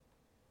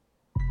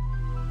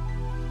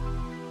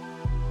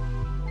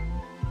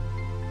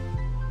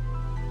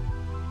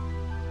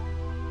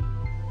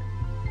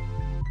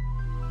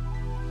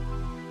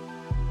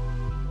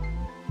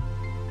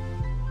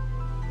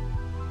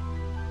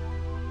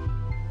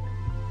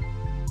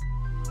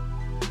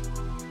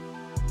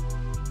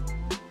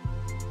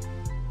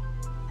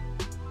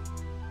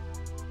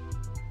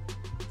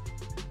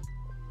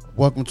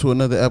Welcome to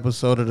another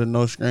episode of the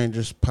No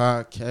Strangers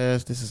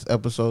podcast. This is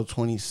episode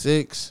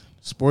 26,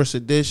 Sports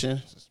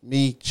Edition. It's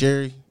me,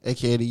 Jerry,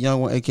 a.k.a. the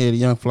Young One, a.k.a. the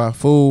Young Fly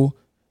Fool.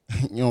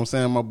 You know what I'm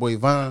saying? My boy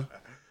Vaughn.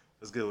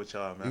 What's good with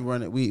y'all, man? We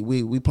running.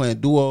 We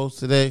playing duos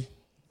today.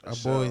 Our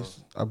sure.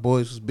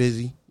 boys was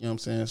busy. You know what I'm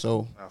saying?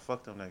 So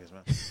fuck them niggas,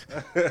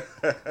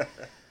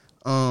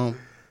 man.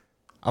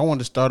 I wanted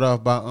to start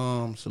off by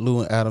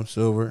saluting Adam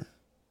Silver.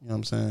 You know what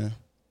I'm saying?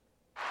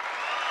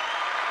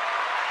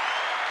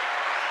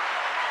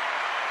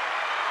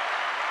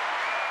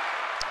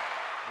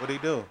 What'd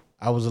he do?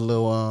 I was a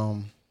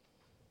little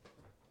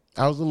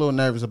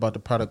nervous about the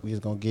product we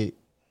was gonna get. You know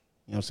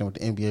what I'm saying, with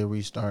the NBA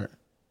restart.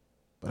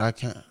 But I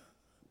can't.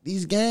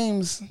 These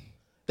games,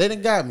 they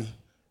done got me.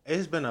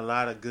 It's been a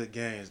lot of good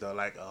games though.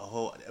 They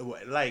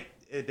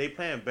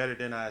playing better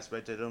than I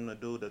expected them to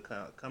do.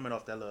 Coming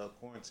off that little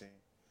quarantine.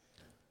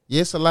 Yeah,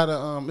 it's a lot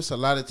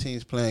of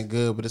teams playing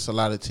good, but it's a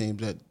lot of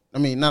teams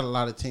not a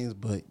lot of teams,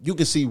 but you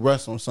can see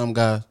rust on some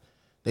guys.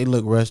 They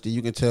look rusty.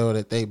 You can tell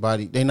that they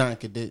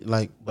not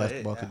in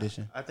basketball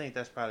condition. I think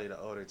that's probably the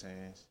older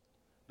teams.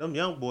 Them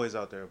young boys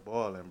out there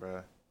balling,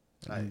 bro.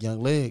 Like,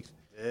 young legs.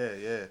 Yeah.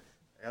 They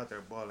out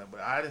there balling. But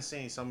I didn't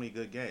see so many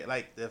good games.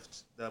 Like the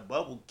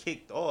bubble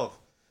kicked off.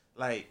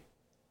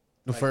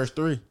 First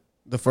three.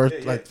 First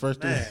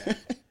man. three.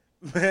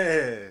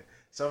 Man,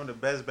 some of the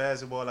best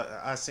basketball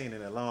I've seen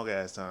in a long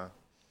ass time.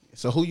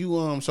 So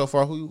so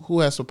far who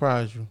has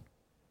surprised you?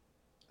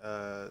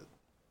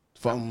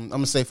 I'm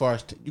gonna say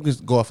you can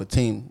go off a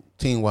team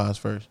wise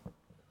first.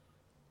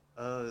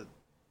 I'm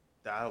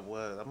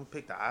gonna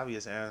pick the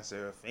obvious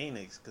answer,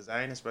 Phoenix, because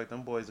I ain't expect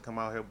them boys to come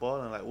out here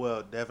balling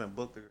Devin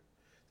Booker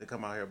to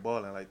come out here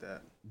balling like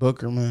that.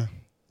 Booker, man.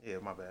 Yeah,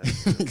 my bad.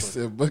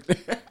 Said Booker.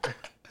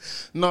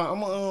 No,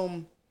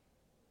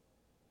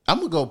 I'm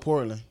gonna go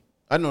Portland.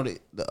 I know that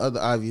the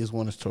other obvious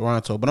one is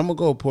Toronto, but I'm gonna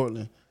go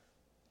Portland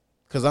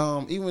because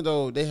even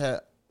though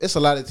it's a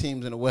lot of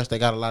teams in the West that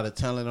got a lot of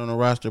talent on the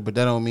roster, but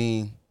that don't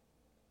mean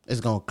it's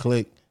gonna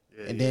click.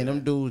 Yeah, and then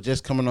them dudes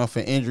just coming off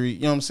an injury,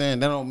 you know what I'm saying?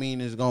 That don't mean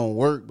it's gonna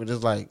work, but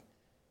it's like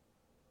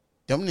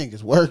them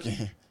niggas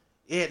working.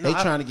 Yeah, they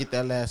trying to get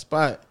that last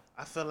spot.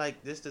 I feel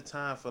like this the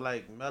time for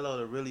Melo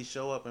to really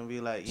show up and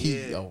be like,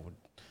 yeah.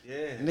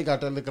 Nigga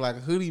out there looking like a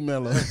hoodie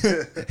Melo.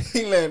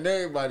 He letting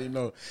everybody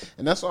know.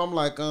 And that's why I'm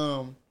like,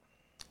 CJ,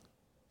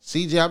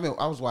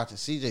 I was watching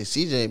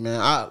CJ,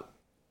 man, I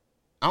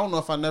don't know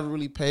if I never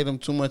really paid him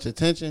too much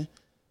attention,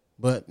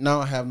 but now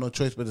I have no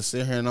choice but to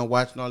sit here and I'm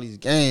watching all these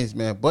games,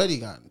 man. Buddy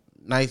got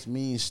nice,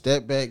 mean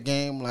step back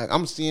game. Like,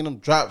 I'm seeing him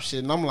drop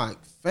shit, and I'm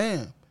like,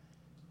 fam,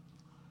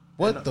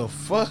 what the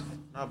fuck?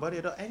 Nah, Buddy,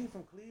 ain't he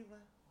from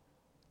Cleveland?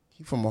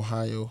 He from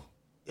Ohio.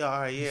 Yeah, all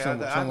right, yeah.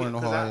 Somewhere in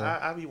Ohio.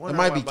 I be wondering. It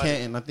might be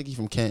Canton. I think he's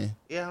from Canton.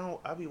 Yeah,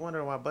 I be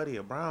wondering why Buddy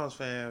a Browns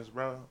fans,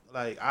 bro.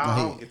 Like, I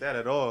don't get that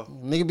at all.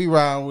 Nigga be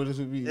riding with us.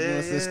 We be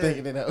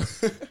stinking it out.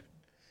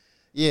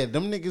 Yeah,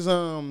 them niggas.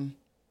 I'm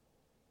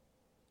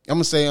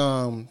gonna say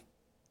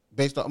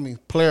based on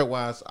player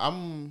wise,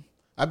 I've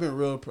been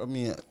real.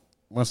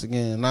 Once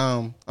again, now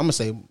I'm gonna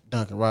say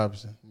Duncan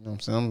Robinson. You know what I'm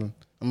saying?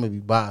 I'm gonna be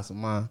biased of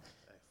mine.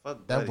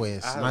 Fuck that Buddy. Boy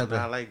is sniper.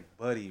 I like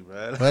Buddy,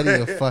 bro. Buddy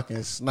a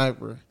fucking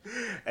sniper.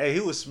 Hey,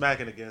 he was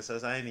smacking against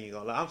us. I ain't even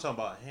gonna lie. I'm talking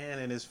about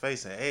hand in his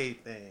face and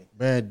everything.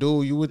 Man,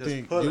 dude, you would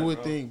think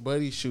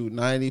Buddy shoot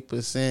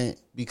 90%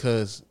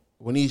 because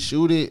when he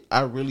shoot it,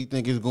 I really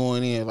think it's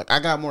going in. Like, I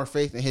got more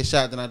faith in his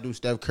shot than I do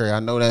Steph Curry. I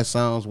know that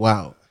sounds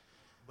wild.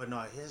 But no,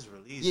 his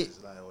release is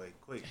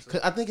quick. So.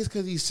 I think it's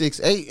because he's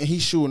 6'8" and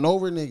he's shooting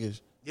over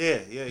niggas. Yeah.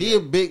 He a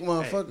big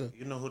motherfucker. Hey,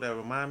 you know who that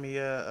remind me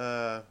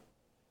of?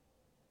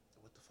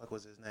 What the fuck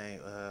was his name?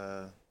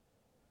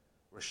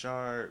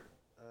 Rashard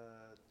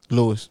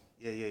Lewis.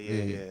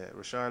 Yeah.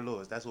 Rashard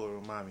Lewis. That's what it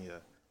remind me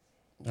of.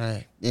 All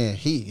right. Yeah,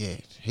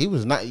 he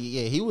was not.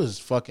 Yeah, he was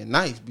fucking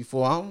nice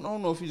before. I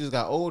don't know if he just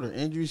got older.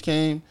 Injuries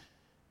came.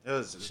 It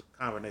was a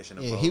combination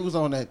of both. He was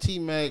on that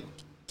T-Mac,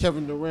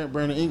 Kevin Durant,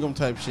 Brandon Ingram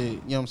type shit. You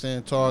know what I'm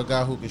saying? Tall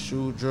guy who can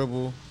shoot,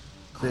 dribble,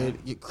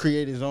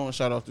 create his own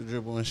shot off the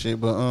dribble and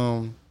shit. But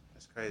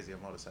it's crazy. A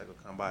motorcycle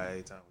come by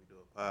every time we do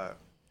a pod.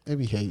 They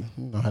be hating.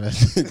 You know how that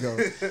shit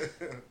goes.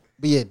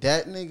 But yeah,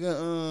 that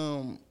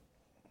nigga,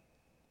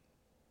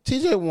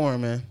 TJ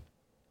Warren, man.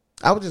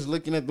 I was just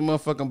looking at the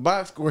motherfucking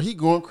box score. He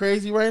going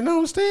crazy right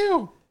now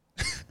still.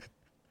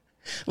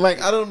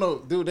 Like, I don't know.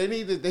 Dude,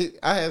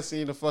 I had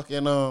seen the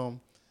fucking, I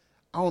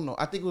don't know.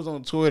 I think it was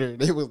on Twitter.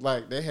 They was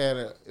like,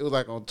 it was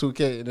like on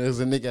 2K, and there was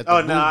a nigga at the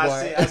booth bar.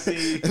 I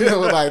see. And it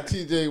was like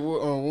TJ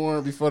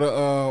Warren before the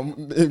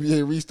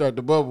NBA restart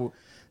the bubble.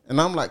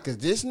 And I'm like, cause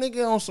this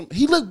nigga on some,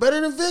 he look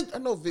better than Vic. I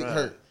know Vic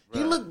hurt.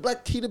 He look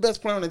like he the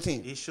best player on the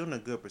team. He's shooting a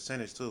good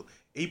percentage too.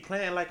 He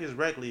playing like his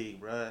rec league,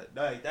 bro.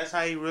 Like, that's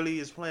how he really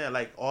is playing.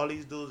 Like, all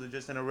these dudes are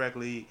just in a rec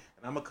league,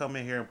 and I'm gonna come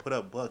in here and put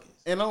up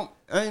buckets. And I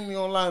ain't even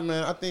gonna lie,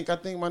 man. I think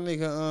my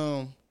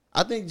nigga,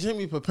 I think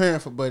Jimmy preparing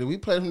for Buddy. We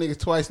play them niggas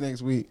twice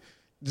next week.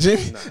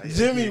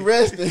 Jimmy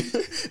resting.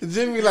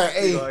 Jimmy like,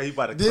 hey, he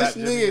about to clap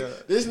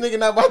this nigga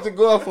not about to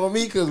go off on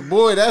me because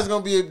boy, that's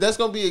gonna be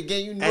a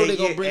game. You know they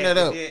gonna bring that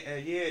up.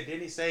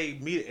 Didn't he say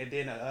meet? And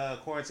then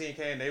quarantine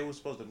came. They were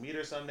supposed to meet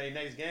or something. They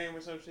next game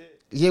or some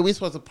shit. Yeah, we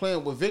supposed to play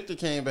him, but Victor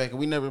came back and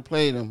we never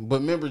played him. But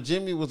remember,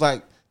 Jimmy was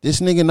like, this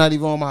nigga not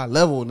even on my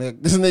level.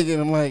 Nigga. This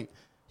nigga, I'm like,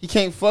 he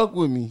can't fuck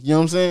with me. You know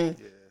what I'm saying?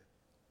 Yeah.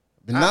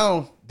 But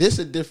now this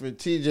a different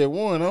TJ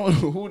Warren. I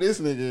don't know who this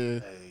nigga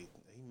is. Hey,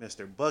 he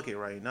Mr. Bucket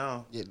right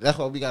now. Yeah, that's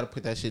why we got to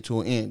put that shit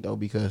to an end though,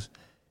 because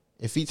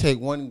if he take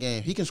one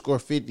game, he can score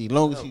 50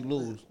 long as he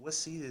lose. What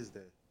seed is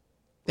that?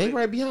 They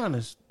right behind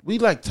us. We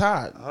like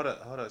tied. Hold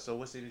up. So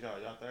what seed is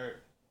y'all? Y'all third?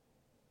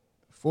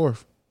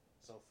 Fourth.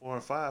 So 4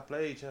 and 5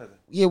 play each other.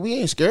 Yeah, we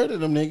ain't scared of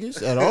them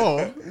niggas at all.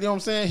 You know what I'm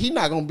saying? He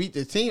not gonna beat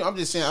the team. I'm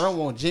just saying I don't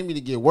want Jimmy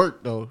to get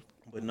worked though.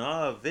 But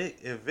nah,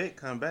 if Vic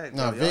come back,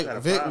 Nah, bro,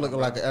 Vic looking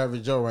like an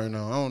average Joe right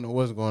now. I don't know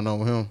what's going on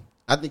with him.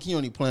 I think he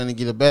only planning to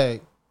get a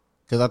bag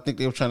because I think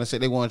they were trying to say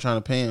they weren't trying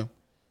to pay him.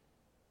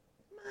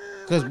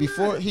 Because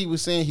before he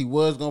was saying he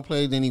was gonna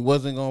play, then he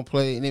wasn't gonna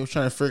play, and they was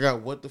trying to figure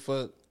out what the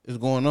fuck is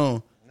going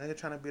on. Nigga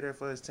trying to be there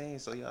for his team,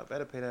 so y'all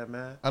better pay that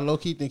man. I low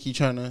key think he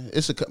trying to.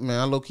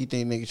 I low key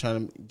think nigga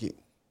trying to get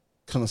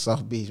come to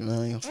South Beach,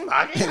 man.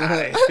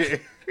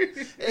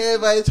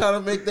 Everybody trying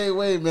to make their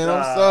way, man.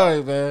 I'm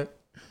sorry, man.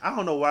 I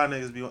don't know why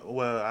niggas be.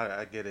 Well,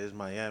 I get it, it's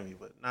Miami,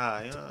 but nah,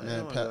 you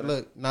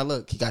know. Man,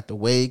 look, he got the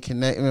Wade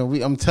connect.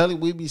 Man, I'm telling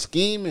you, we be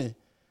scheming.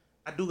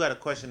 I do got a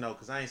question though,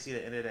 because I ain't see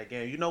the end of that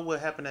game. You know what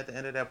happened at the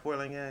end of that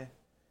Portland game?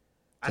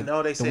 I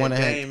know they said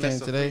Dame missed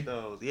some free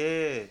throws.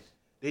 Yeah.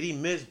 Did he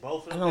miss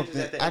both of them at the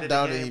end of the game? I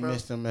doubted he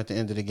missed them at the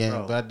end of the game,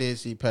 but I did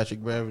see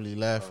Patrick Beverly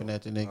laughing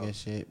at the nigga and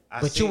shit.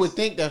 But you would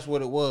think that's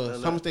what it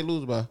was. How much they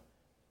lose by?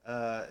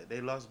 They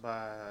lost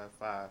by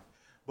 5.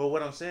 But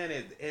what I'm saying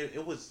is,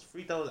 it was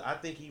free throws. I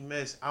think he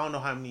missed. I don't know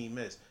how many he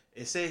missed.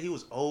 It said he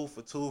was 0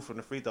 for 2 from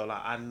the free throw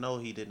line. I know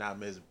he did not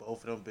miss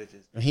both of them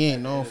bitches. He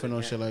ain't known for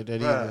no shit like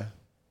that either.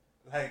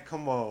 Like,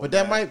 come on. But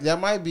man. that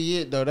might be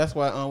it though. That's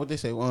why what they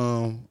say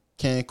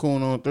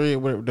Cancun on 3 or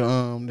whatever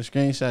the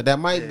screenshot. That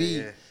might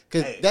be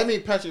because that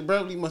means Patrick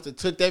Beverly must have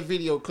took that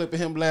video clip of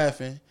him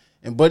laughing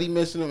and Buddy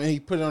missing him and he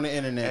put it on the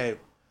internet. Hey,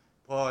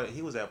 Paul,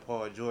 he was at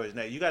Paul George.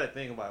 Now you got to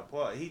think about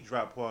Paul. He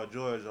dropped Paul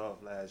George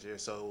off last year,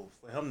 so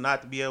for him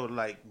not to be able to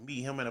like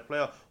meet him in the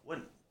playoff,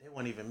 they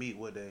wouldn't even meet,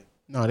 would they?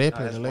 No, they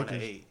played the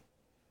Lakers. 8.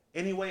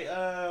 Anyway,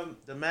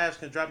 the Mavs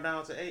can drop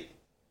down to 8.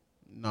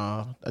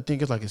 No, I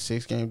think it's like a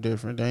 6-game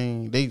difference.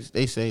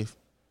 They safe.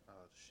 Oh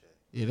shit.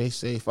 Yeah, they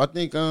safe. I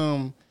think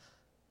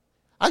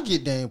I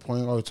get Dame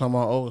point all the time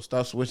about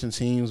stop switching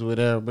teams or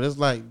whatever, but it's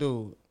like,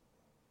 dude,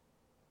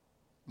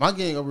 my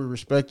game gonna be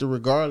respected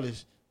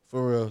regardless.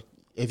 For real.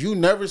 If you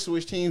never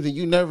switch teams and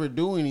you never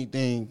do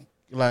anything,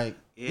 like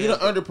you done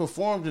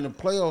underperformed in the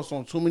playoffs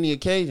on too many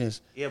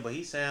occasions. Yeah, but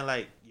he's saying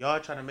like y'all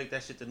trying to make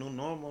that shit the new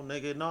normal,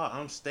 nigga. No,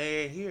 I'm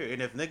staying here,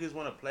 and if niggas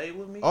want to play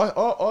with me,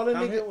 all the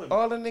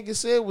nigga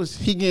said was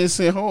he getting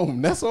sent home.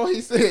 That's all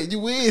he said.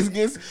 You is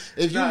getting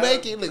if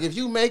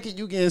you make it,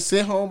 you getting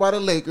sent home by the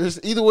Lakers.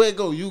 Either way it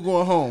go, you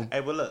going home.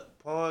 Hey, but look,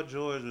 Paul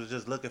George was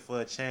just looking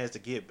for a chance to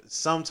get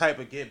some type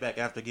of get back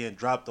after getting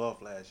dropped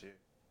off last year.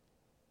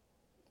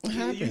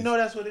 You know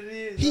that's what it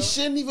is. He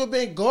shouldn't even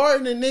been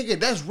guarding a nigga.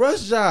 That's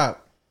Russ' job.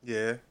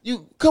 Yeah.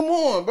 You come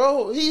on,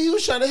 bro. He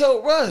was trying to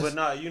help Russ. But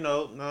no, you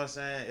know what I'm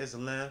saying? It's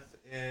length,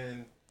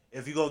 and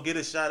if you gonna get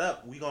a shot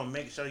up, we gonna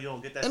make sure you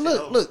don't get that. And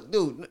look,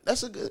 dude,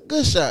 that's a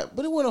good shot,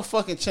 but it wasn't a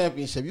fucking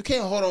championship. You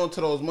can't hold on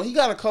to those. He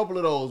got a couple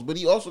of those, but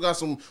he also got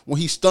some when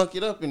he stunk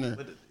it up in there.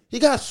 He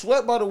got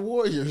swept by the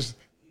Warriors.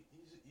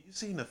 You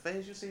seen the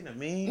face? You seen the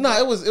meme? No,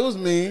 it was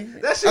mean.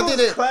 That shit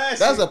was classic.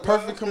 That's a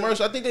perfect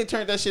commercial. I think they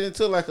turned that shit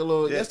into like a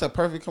little. Yeah. That's a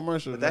perfect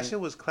commercial. But that shit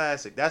was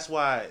classic. That's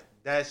why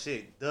that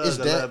shit does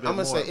a little bit more. I'm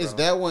gonna say it's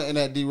that one and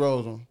that D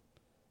Rose one.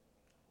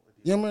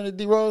 You remember the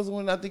D Rose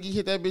one? I think he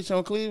hit that bitch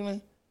on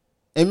Cleveland.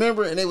 And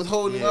remember, and they was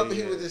holding him up, and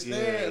he was just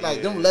staring.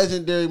 Like them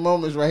legendary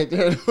moments right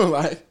there.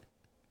 Like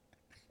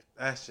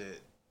that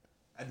shit.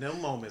 And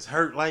them moments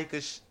hurt like a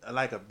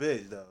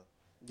bitch though.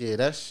 Yeah,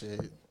 that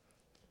shit.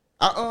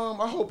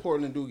 I hope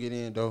Portland do get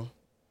in though.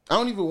 I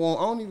don't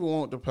even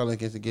want the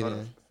Pelicans to get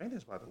in.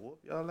 Phoenix about to whoop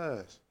y'all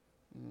ass.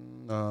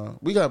 Nah,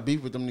 we got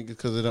beef with them niggas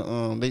because of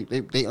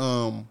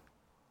the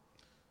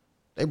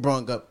they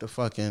brung up the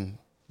fucking.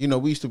 You know,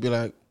 we used to be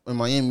like in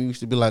Miami. We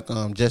used to be like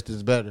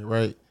Justice Better,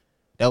 right?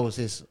 That was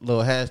his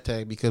little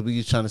hashtag because we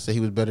was trying to say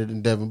he was better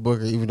than Devin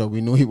Booker, even though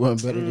we knew he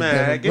wasn't better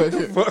than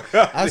Devin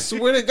Booker. I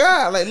swear to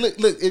God, like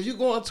look, if you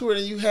go on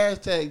Twitter and you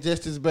hashtag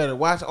Justice Better,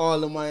 watch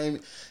all of Miami,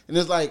 and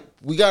it's like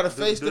we gotta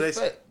face the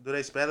fact. Do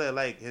they spell it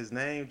like his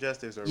name,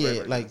 Justice, or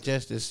like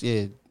Justice?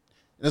 Yeah, and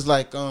it's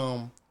like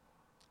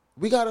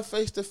we gotta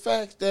face the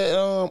fact that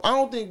I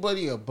don't think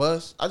Buddy a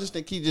bust. I just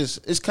think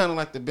it's kind of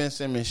like the Ben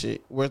Simmons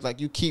shit, where it's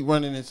like you keep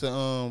running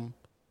into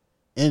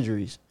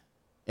injuries.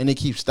 And they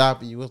keep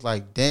stopping you. It's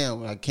like,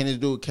 damn, like, can this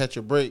dude catch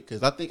a break?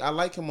 Because I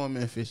like him on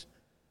Memphis.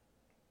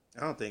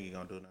 I don't think he's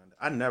going to do nothing.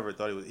 I never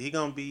thought he was. He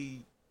going to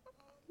be.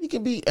 he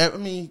could be. I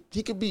mean,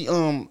 he could be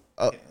a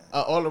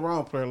all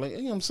around player. Like, you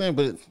know what I'm saying,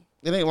 but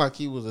it ain't like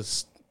he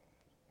was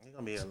He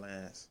gonna be a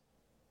Lance.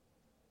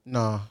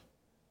 Nah,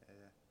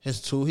 his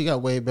tool. He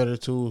got way better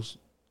tools.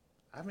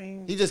 I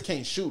mean, he just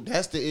can't shoot.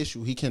 That's the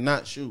issue. He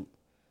cannot shoot.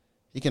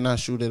 He cannot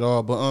shoot at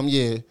all. But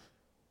yeah,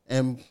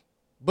 and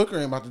Booker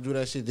ain't about to do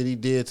that shit that he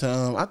did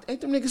to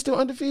ain't them niggas still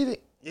undefeated?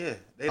 Yeah,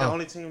 they the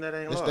only team that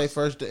ain't lost. It's their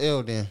first to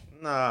L then.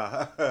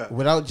 Nah.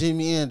 Without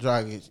Jimmy and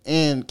Dragic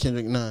and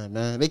Kendrick Nunn,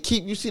 man. They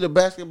keep, you see the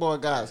basketball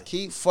guys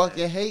keep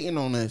fucking hating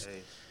on us.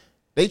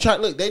 They try,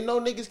 look, they know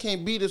niggas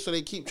can't beat us, so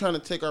they keep trying to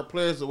take our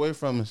players away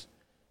from us.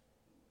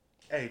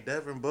 Hey,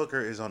 Devin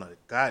Booker is on a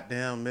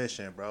goddamn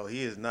mission, bro.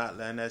 He is not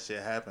letting that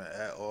shit happen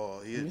at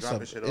all. He is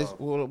dropping shit off.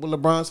 What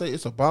LeBron say?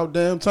 It's about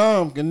damn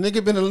time. The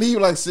nigga been in the league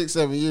like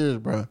 6-7 years,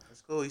 bro.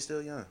 It's cool. He's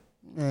still young.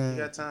 Man. He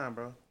got time,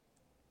 bro.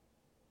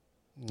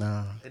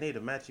 Nah. They need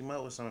to match him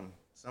up with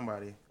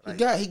somebody. Like,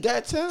 he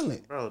got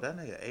talent. Bro, that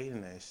nigga ate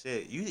in that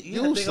shit.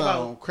 You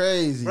sound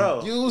crazy.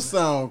 Bro. You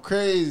sound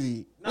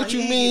crazy. No, what you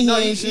mean he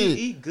ain't shit?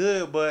 He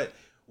good, but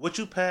what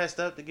you passed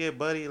up to get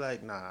Buddy,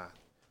 like, nah.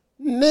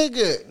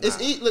 Nigga, nah.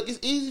 It's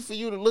easy for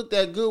you to look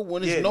that good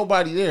when there's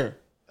nobody there.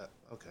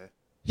 Okay.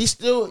 He's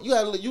still,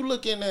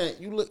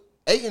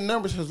 Ayton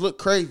numbers has looked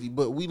crazy,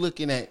 but we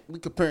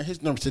comparing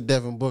his numbers to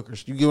Devin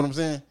Booker's. You get what I'm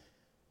saying?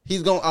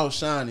 He's gonna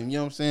outshine him. You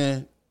know what I'm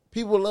saying?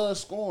 People love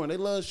scoring. They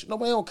love.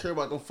 Nobody don't care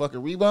about them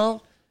fucking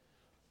rebounds.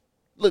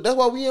 Look, that's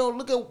why we don't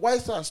look at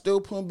Whiteside still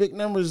putting big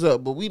numbers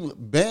up, but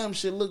Bam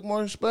shit look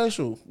more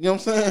special. You know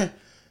what I'm saying?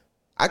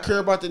 I care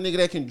about the nigga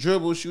that can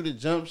dribble, shoot a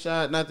jump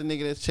shot, not the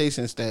nigga that's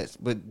chasing stats.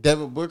 But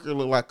Devin Booker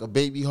look like a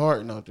baby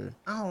Harden out there.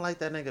 I don't like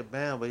that nigga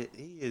Bam, but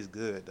he is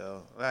good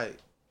though. Like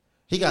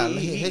he got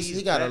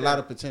a lot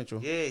of potential.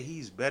 Yeah,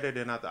 he's better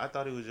than I thought. I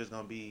thought he was just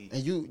gonna be.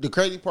 And the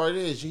crazy part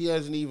is he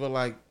hasn't even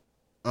like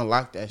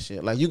unlocked that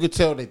shit. Like you could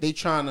tell that they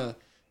trying to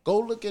go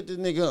look at the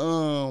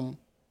nigga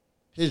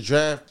his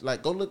draft.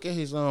 Like go look at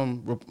his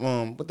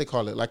what they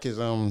call it, like his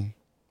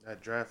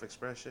that draft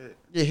express shit.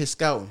 Yeah, his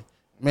scouting.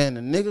 Man,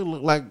 the nigga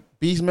look like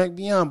Beast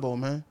McBiombo,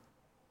 man.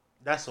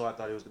 That's what I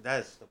thought he was.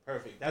 That's the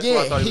perfect. That's yeah,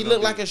 what I thought he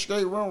looked like a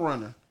straight run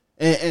runner.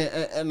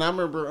 And I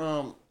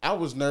remember I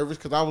was nervous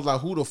because I was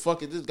like, who the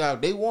fuck is this guy?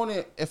 They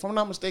wanted, if I'm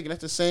not mistaken,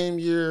 that's the same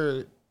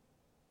year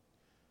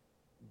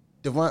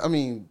I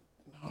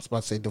was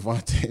about to say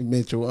Devontae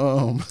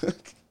Mitchell.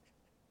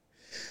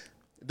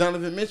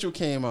 Donovan Mitchell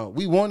came out.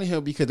 We wanted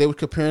him because they were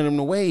comparing him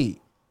to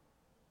Wade.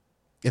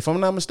 If I'm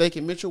not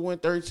mistaken, Mitchell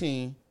went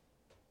 13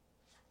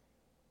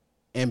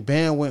 and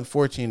Bam went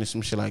 14 or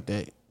some shit like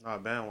that. No,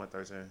 Bam went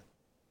 13.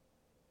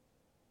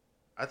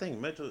 I think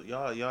Mitchell,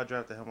 y'all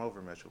drafted him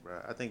over Mitchell, bro.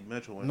 I think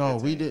Mitchell went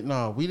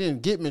 15. We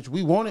didn't get Mitchell.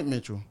 We wanted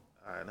Mitchell.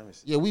 All right, let me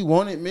see. Yeah, we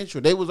wanted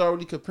Mitchell. They was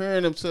already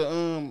comparing him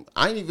to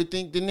I didn't even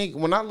think the nigga,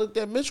 when I looked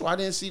at Mitchell, I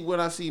didn't see what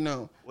I see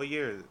now. What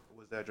year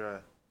was that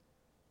draft?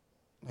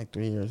 Like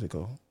 3 years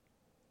ago.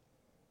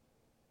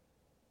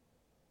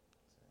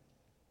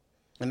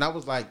 And I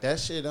was like, that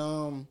shit,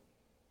 I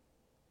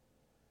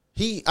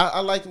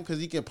like him because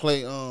he can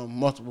play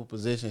multiple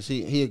positions.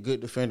 He a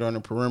good defender on the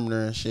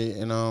perimeter and shit.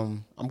 And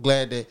I'm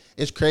glad that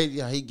it's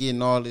crazy how he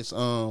getting all this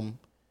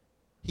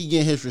he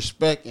getting his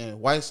respect and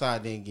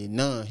Whiteside didn't get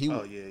none.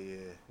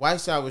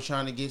 Whiteside was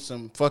trying to get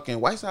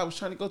Whiteside was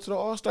trying to go to the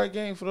All-Star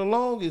game for the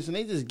longest and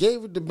they just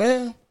gave it to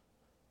Bam.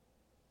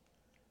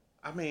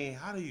 I mean,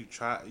 how do you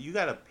try? You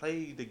got to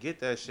play to get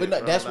that shit.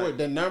 But that's where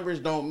the numbers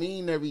don't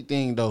mean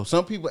everything, though.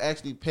 Some people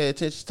actually pay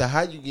attention to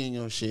how you getting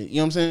your shit. You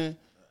know what I'm saying?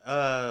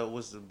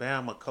 Was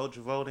Bam a coach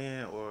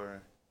voting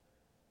or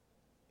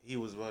he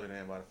was voted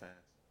in by the fans?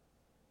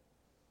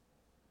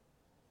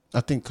 I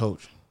think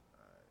coach.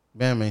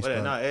 Bam ain't.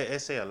 But no, it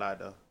say a lot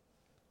though.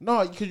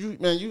 No, because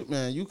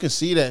you can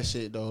see that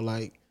shit though.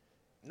 Like,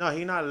 no,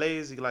 he not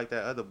lazy like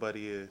that other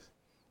buddy is.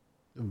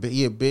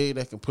 He a big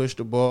that can push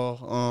the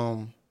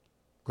ball.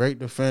 Great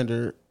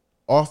defender.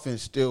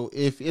 Offense still,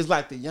 if it's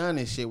like the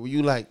Giannis shit where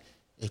you like,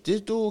 if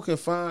this dude can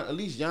find at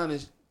least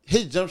Giannis,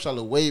 his jump shot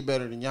look way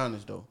better than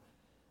Giannis though.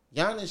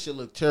 Giannis shit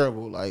look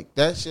terrible. Like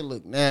that shit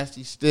look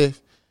nasty,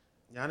 stiff.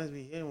 Giannis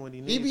be hitting when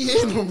he needs. He be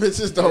hitting them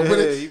bitches though.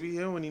 Yeah, he be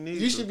hitting when he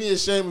needs. You should be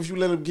ashamed if you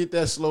let him get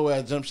that slow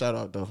ass jump shot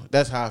out though.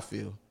 That's how I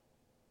feel.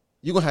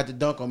 You gonna have to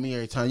dunk on me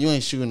every time. You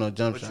ain't shooting no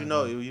jump shot.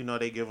 But you know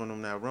they giving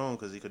him that room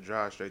because he could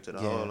drive straight to the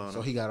hole on him.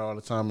 So he got all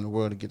the time in the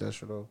world to get that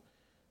shit off.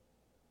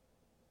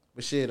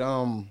 But shit,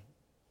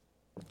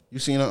 you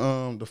seen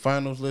the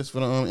finals list for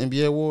the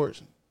NBA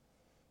awards?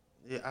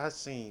 Yeah, I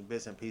seen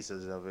bits and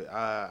pieces of it.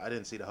 I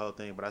didn't see the whole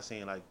thing, but I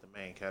seen like the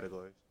main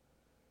categories.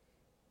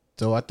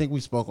 So I think we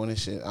spoke on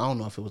this shit. I don't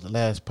know if it was the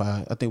last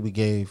pod. I think we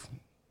gave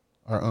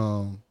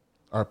our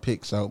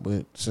picks out,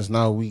 but since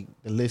now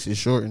the list is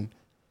shortened,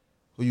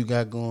 who you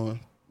got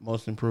going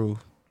most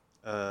improved?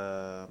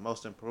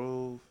 Most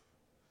improved.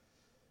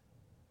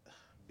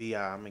 BI.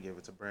 I'm gonna give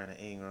it to Brandon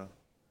Ingram.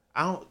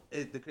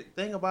 The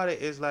thing about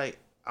it is like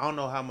I don't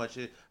know how much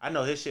I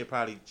know his shit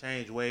probably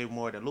changed way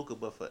more than Luka,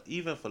 but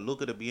for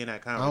Luka to be in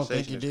that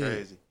conversation is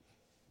crazy.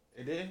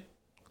 It did?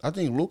 I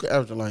think Luka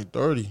averaging like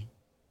 30.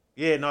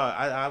 Yeah, no,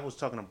 I was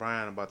talking to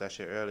Brian about that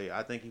shit earlier.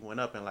 I think he went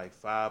up in like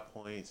 5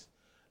 points,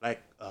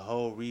 like a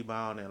whole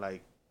rebound and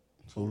like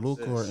So 2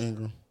 Luka or assists.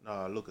 Ingram?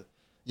 No, Luka.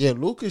 Yeah,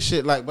 Luka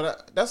shit. Like,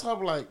 but that's how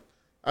I'm like.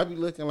 I be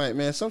looking like,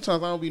 man.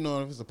 Sometimes I don't be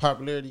knowing if it's a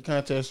popularity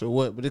contest or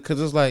what, but because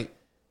it's like,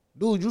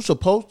 dude, you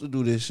supposed to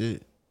do this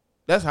shit.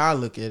 That's how I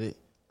look at it.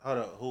 Hold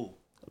up, who?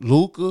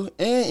 Luka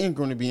and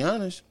Ingram, to be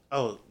honest.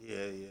 Oh,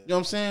 yeah. You know what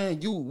I'm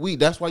saying?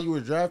 That's why you were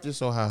drafted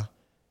so high.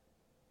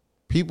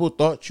 People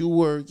thought you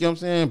were, you know what I'm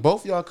saying?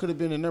 Both of y'all could have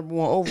been the number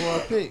one overall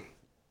pick.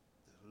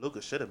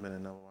 Luka should have been a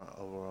number 1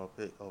 overall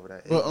pick over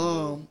that. But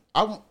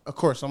of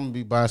course I'm gonna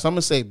be biased. I'm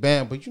gonna say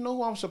Bam, but you know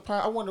who I'm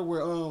surprised? I wonder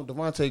where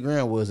Devontae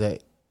Graham was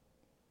at.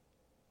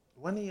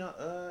 When he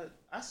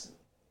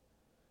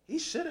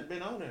should have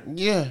been on there.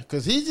 Yeah,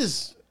 because he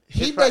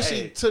Hey,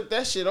 basically took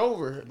that shit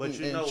over. But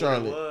you in know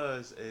Charlotte. what it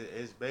was?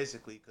 It's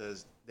basically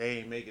because they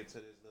ain't make it to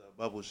this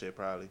bubble shit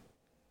probably.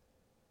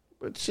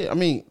 But shit, I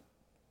mean,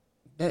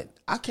 that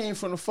I came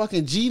from the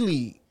fucking G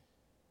League.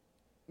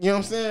 You know what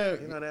I'm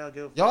saying? You know they don't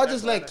give a fuck. Y'all That's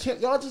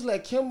just why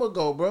let Kimba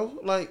go, bro.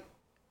 Like,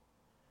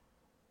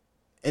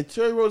 and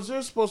Terry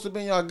Rozier's supposed to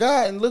be y'all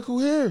guy, and look who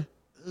here.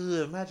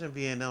 Imagine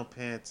being them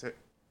paying.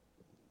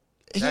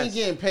 He ain't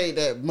getting paid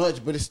that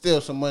much, but it's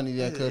still some money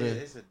that could have.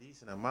 It's a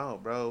decent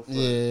amount, bro. For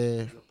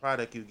Yeah, the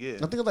product you get. I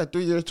think it's like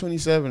 3 years,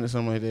 27 or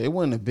something like that. It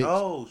wasn't a big.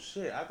 Oh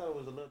shit! I thought it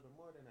was a little bit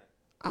more than that.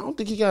 I don't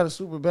think he got a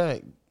super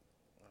bag.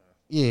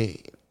 Yeah,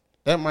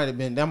 that might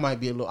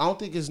be a little. I don't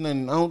think it's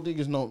nothing. I don't think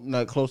it's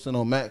not close to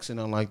no max and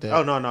nothing like that.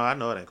 Oh no, I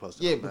know it ain't close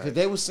to. Yeah, no because max.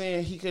 they were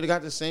saying he could have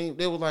got the same.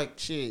 They were like,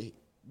 shit,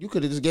 you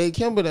could have just gave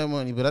Kimba that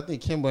money, but I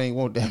think Kimba ain't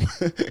want that.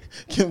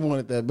 Kimba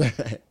wanted that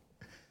bad.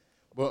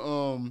 But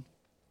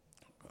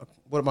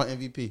what about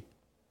MVP? Shit.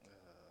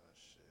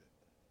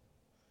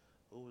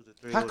 Who was the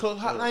three? How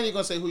close? I ain't even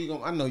gonna say who you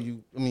gonna. I know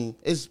you. I mean,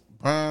 it's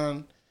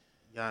Bron.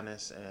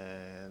 Giannis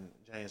and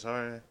James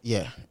Harden.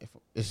 Yeah,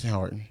 it's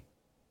Harden.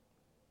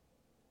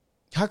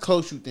 How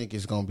close you think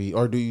it's gonna be,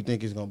 or do you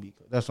think it's gonna be?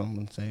 That's what I'm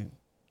gonna say.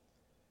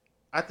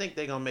 I think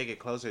they're gonna make it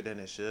closer than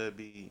it should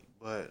be,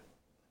 but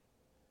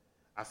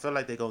I feel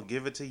like they're gonna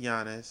give it to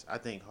Giannis. I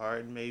think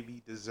Harden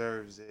maybe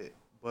deserves it,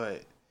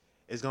 but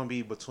it's gonna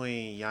be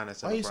between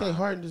Giannis and Why you LeBron. say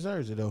Harden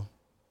deserves it though?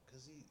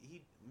 Cause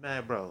he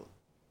man, bro,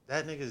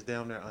 that nigga's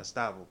down there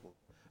unstoppable.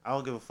 I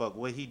don't give a fuck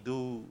what he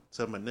do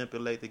to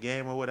manipulate the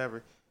game or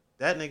whatever.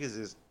 That nigga's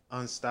is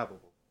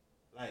unstoppable.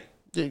 Like,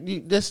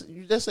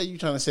 That's say you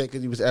trying to say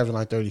because he was averaging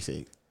like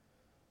 36.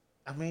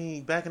 I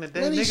mean, back in the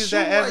day, Man, he niggas shoot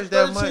that average like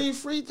that 13 much.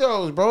 free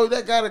throws, bro.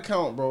 That gotta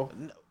count, bro.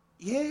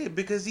 Yeah,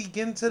 because he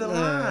getting to the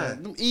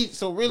line.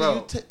 So really,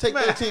 Bro, you take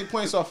man. 13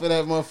 points off of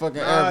that motherfucking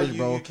average,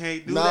 bro. You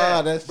can't do nah,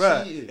 that. that's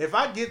Bruh, cheating. if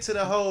I get to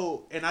the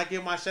hole and I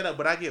get my shut up,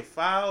 but I get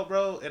fouled,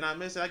 bro, and I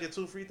miss it, I get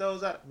 2 free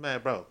throws out. Man,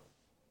 bro,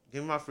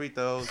 give me my free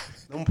throws,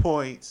 them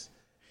points.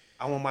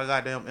 I want my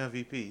goddamn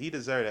MVP. He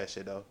deserve that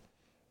shit though.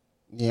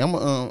 Yeah, I'm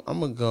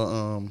gonna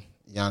go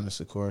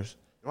Giannis, of course.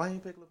 Why you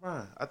pick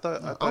LeBron? I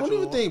don't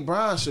even think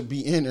Bron should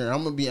be in there.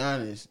 I'm gonna be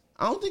honest.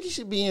 I don't think he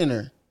should be in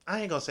there. I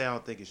ain't gonna say I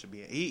don't think he should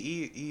be in.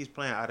 He's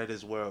playing out of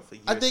this world for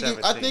years. I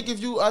think if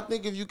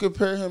you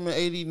compare him and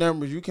AD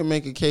numbers, you can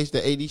make a case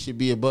that AD should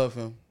be above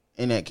him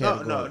in that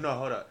category. No,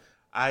 hold up.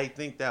 I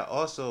think that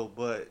also,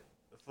 but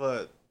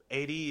for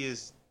AD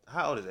is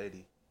how old is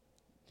AD?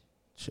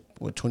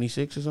 What,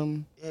 26 or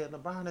something? Yeah,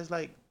 LeBron is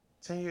like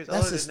 10 years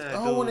older than that.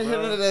 I don't want to hear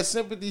none of that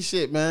sympathy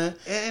shit, man.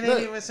 It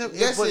ain't even sympathy.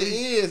 Yes, it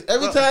is.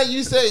 Every time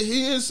you say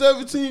he is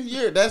 17th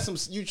year,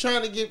 that's you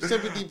trying to get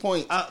sympathy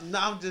points. No,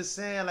 I'm just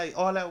saying, like,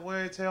 all that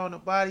wear and tear on the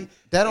body.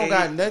 That don't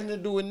got nothing to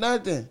do with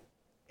nothing.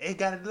 It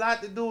got a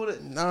lot to do with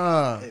it.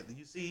 Nah.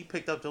 You see, he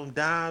picked up them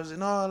dimes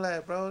and all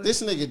that, bro.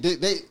 This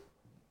nigga,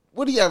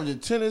 what he averaging?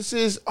 10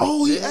 assists?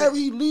 Oh, he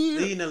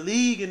leading the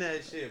league in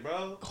that shit,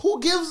 bro. Who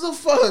gives a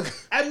fuck?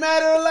 I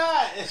matter a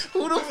lot.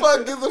 Who the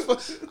fuck gives a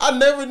fuck? I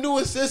never knew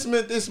assists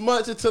meant this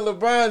much until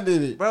LeBron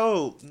did it.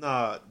 Bro,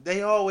 nah,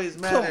 they always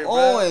matter, Come bro.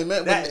 on,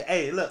 man.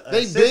 Hey, look,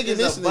 they bigging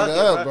this nigga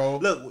up, bro.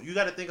 Look, you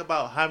got to think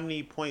about how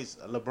many points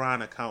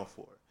LeBron account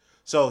for.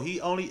 So he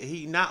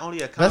not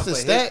only accounts for That's a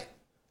stat?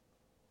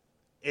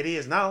 It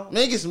is now.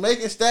 Niggas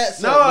making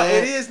stats No, up,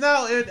 man. it is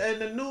now.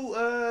 And the new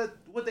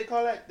what they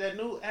call that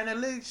new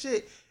analytics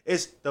shit.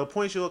 It's the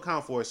points you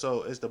account for.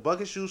 So it's the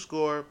buckets you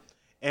score,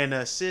 and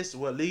the assists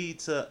will lead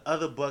to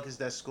other buckets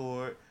that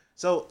scored.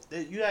 So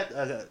you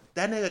have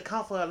that nigga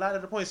account for a lot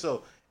of the points.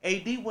 So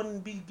AD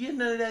wouldn't be getting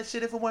none of that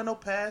shit if it wasn't no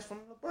pass from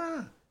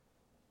LeBron.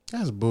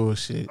 That's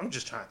bullshit. I'm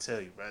just trying to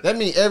tell you, brother. That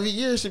means every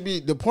year should be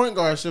the point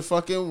guard should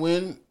fucking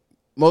win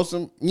most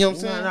of, you know what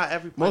I'm saying? Not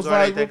every point most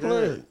guard ain't valuable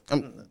that player.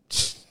 good.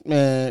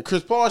 Man,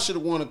 Chris Paul should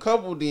have won a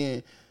couple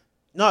then.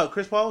 No,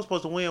 Chris Paul was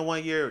supposed to win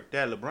 1 year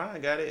that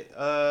LeBron got it.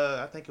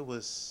 I think it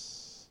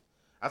was,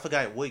 I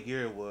forgot what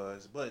year it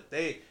was, but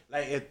they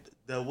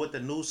with the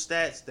new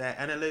stats, that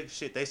analytics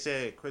shit, they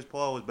said Chris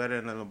Paul was better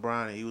than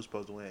LeBron and he was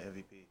supposed to win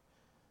MVP.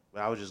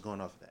 But I was just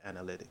going off the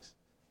analytics.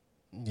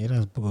 Yeah,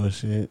 that's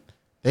bullshit.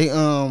 They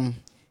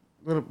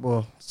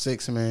well,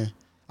 6 man.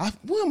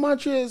 What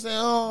Montrez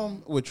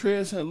and with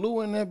Trez and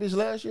Lou in that bitch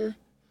last year?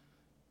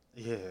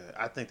 Yeah,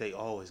 I think they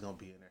always gonna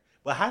be in there.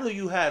 But how do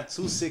you have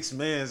 2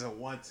 6-mans on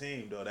one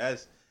team though?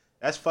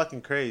 That's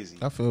fucking crazy.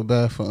 I feel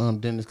bad for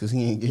Dennis because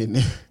he ain't getting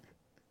it.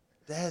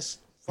 That's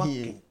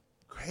fucking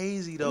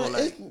crazy though. Man,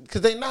 like,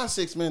 because they not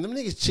 6 man. Them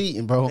niggas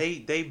cheating, bro.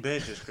 they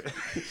bench is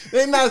crazy.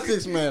 They not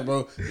 6 man,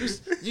 bro.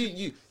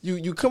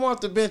 You come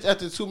off the bench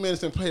after 2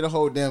 minutes and play the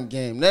whole damn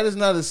game. That is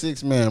not a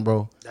 6 man,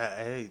 bro.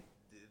 Hey,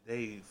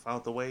 they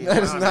found the way.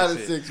 That is not a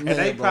shit. 6 man,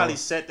 and they bro. probably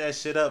set that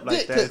shit up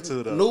like that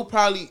too, though. Lou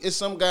probably it's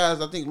some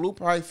guys. I think Lou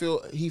probably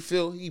feel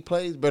he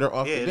plays better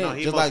off the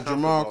bench, just like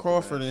Jamal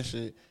Crawford and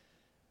shit.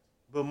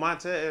 But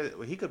Montez,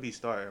 he could be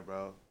starting,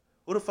 bro.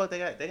 Who the fuck they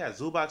got? They got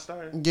Zubac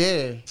starting.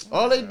 Yeah,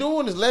 all they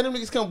doing is let them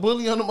niggas come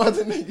bully on them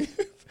other niggas.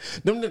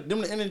 them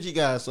the energy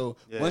guys. So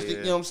once they,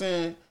 you know what I'm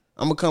saying,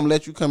 I'm gonna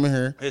let you come in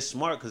here. It's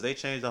smart because they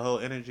change the whole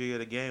energy of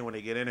the game when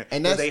they get in there,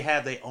 and they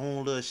have their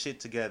own little shit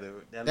together.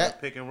 That little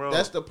pick and roll.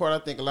 That's the part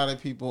I think a lot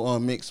of people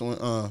miss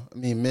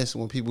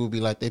when people be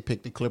like they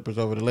pick the Clippers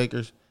over the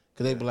Lakers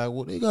because they be like,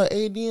 well, they got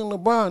AD and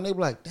LeBron. They be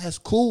like, that's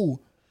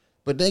cool,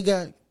 but they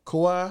got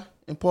Kawhi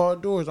and Paul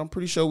George. I'm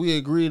pretty sure we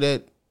agree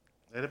that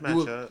they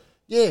match up.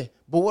 Yeah,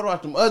 but what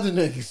about them other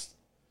niggas?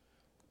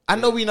 I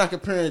know we not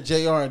comparing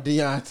JR and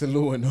Deion to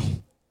Lou and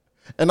them,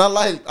 and I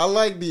like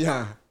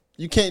Deion.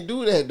 You can't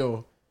do that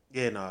though.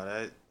 Yeah, no,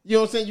 that. You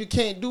know what I'm saying? You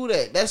can't do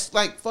that. That's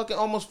like fucking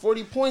almost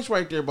 40 points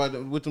right there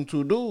with them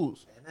two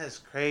dudes. And that's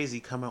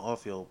crazy coming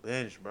off your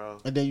bench, bro.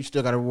 And then you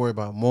still got to worry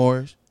about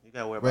Morris. You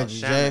got to worry Reggie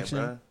about Shaman, Jackson,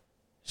 bro.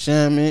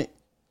 Shaman,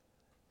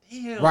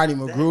 Roddy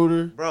that,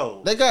 Magruder.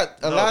 Bro. They got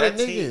a lot of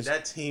niggas.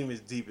 That team is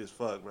deep as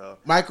fuck, bro.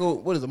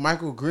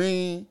 Michael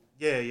Green?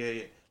 Yeah.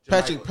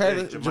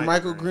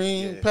 Jermichael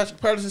Green. Yeah. Patrick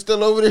Patterson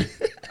still over there?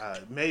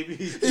 Maybe.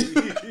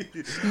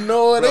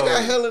 No, they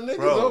got hella niggas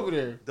over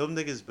there. Them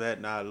niggas bet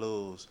not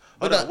lose.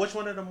 Which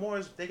one of the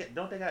Moors?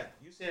 Don't they got?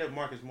 You said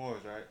Marcus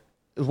Morris, right?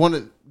 It's one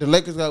of the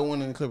Lakers got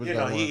one and the Clippers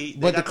got one.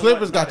 But the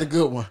Clippers got the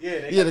good one.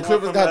 Yeah, the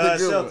Clippers got the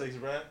good Celtics,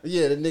 one. Bro.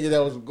 Yeah, the nigga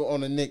that was on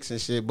the Knicks and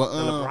shit. But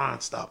the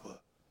LeBron stopper.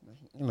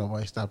 You know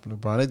why he stopping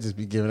LeBron? They just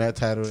be giving that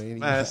title to anybody.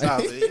 Man,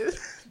 stop it.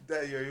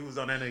 That year he was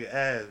on that nigga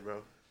ass,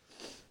 bro.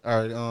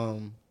 All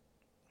right,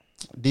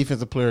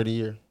 defensive player of the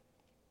year.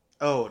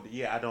 Oh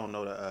yeah, I don't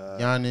know the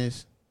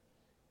Giannis,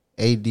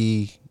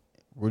 AD,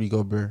 Rudy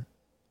Gobert.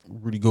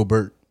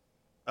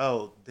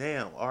 Oh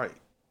damn! All right,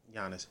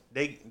 Giannis.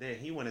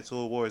 He went in 2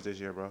 awards this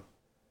year, bro.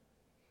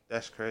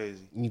 That's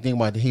crazy. You think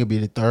about it, he could be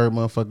the third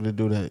motherfucker to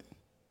do that.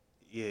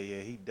 Yeah,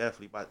 he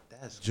definitely. But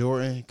that's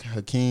Jordan,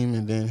 Hakeem,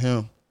 and then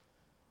him.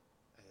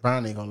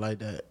 Brown ain't gonna like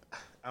that.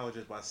 I was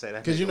just about to say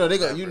that because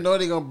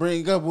they gonna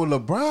bring up well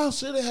LeBron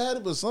should have had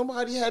it, but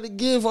somebody had to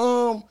give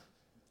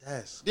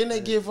That's then they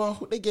give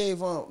who they gave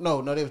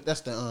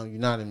that's the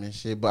unanimous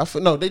shit. But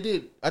they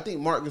did. I think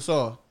Marc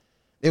Gasol.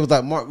 It was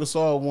like Marc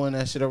Gasol won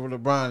that shit over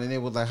LeBron, and it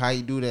was like how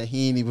you do that.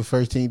 He ain't even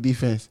first team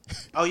defense.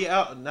 Oh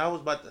yeah, I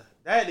was about to.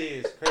 That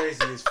is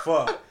crazy as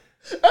fuck.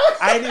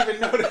 I didn't even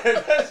know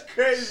that. That's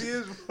crazy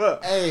as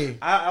fuck. Hey,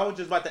 I was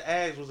just about to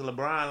ask, was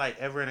LeBron like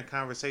ever in a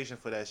conversation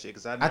for that shit?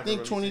 Because I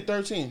think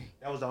 2013.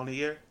 That was the only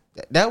year.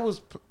 That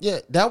was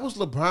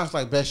LeBron's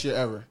like best year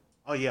ever.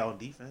 Oh yeah, on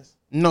defense.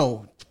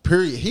 No,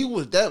 period. He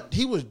was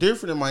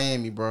different in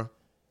Miami, bro.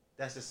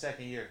 That's the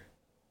second year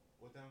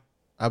with them,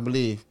 I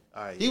believe.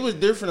 All right, he was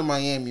different in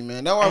Miami,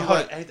 man. That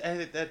was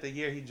ain't that the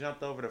year he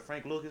jumped over the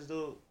Frank Lucas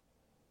dude?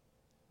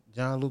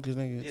 John Lucas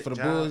nigga for the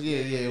John, Bulls,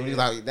 yeah. When he's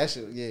like that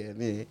shit,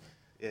 yeah.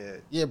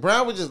 Yeah,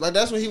 Brown was just like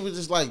that's when he was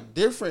just like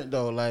different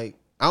though. Like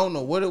I don't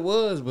know what it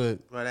was, but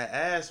that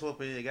ass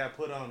whooping that got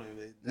put on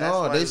him.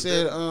 They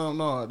said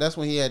no. That's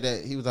when he had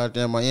that. He was out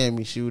there in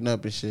Miami shooting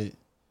up and shit.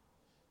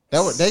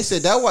 They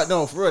said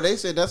for real. They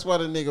said that's why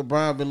the nigga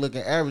Brown been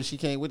looking average. He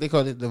can't what they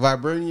call it the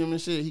vibranium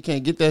and shit. He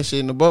can't get that shit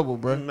in the bubble,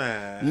 bro.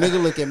 Man,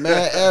 nigga looking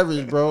mad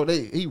average, bro.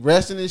 He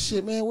resting this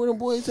shit, man. Where them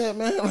boys at,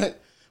 man? Like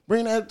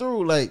bring that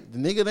through. Like the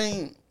nigga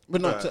ain't. But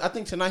no, I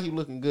think tonight he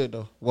looking good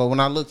though. Well, when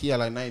I looked, he had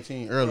like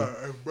 19 early.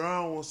 If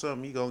Brown wants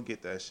something, he gonna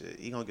get that shit.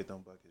 He gonna get them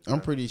buckets.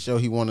 I'm pretty sure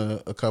he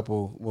wanted a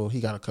couple. Well, he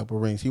got a couple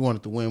rings. He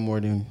wanted to win more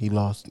than he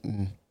lost,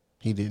 and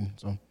he didn't.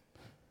 So.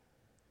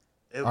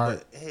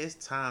 But his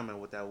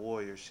timing with that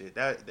Warrior shit,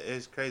 that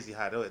it's crazy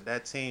how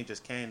that team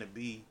just came to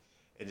be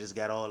and just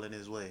got all in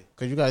his way.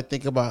 Cause you gotta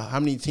think about how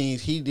many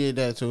teams he did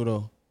that to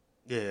though.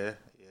 Yeah.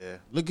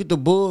 Look at the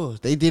Bulls;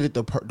 they did it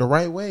the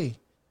right way.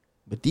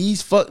 But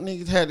these fuck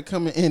niggas had to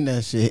come and end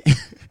that shit.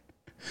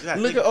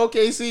 Look at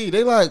OKC;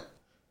 they like.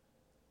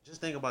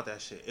 Just think about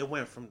that shit. It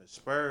went from the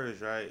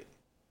Spurs, right,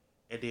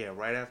 and then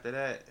right after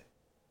that,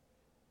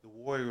 the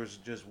Warriors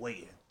just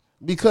waiting.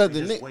 Because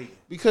they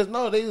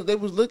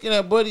was looking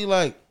at Buddy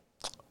like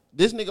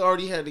this nigga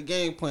already had the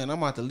game plan. I'm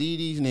about to lead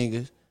these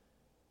niggas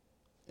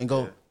and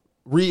go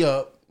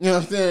re-up. You know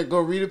what I'm saying? Go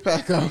re the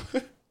pack up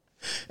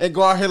and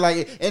go out here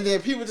like and then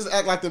people just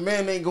act like the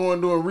man ain't going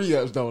doing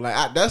re-ups though.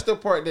 Like that's the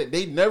part that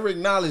they never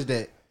acknowledge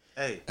that.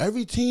 Hey,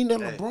 every team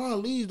that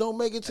LeBron leads don't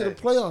make it to the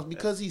playoffs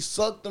because he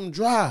sucked them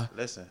dry.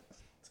 Listen.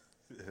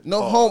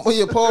 No home for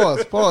your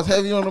pause.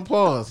 Heavy on the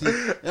pause. You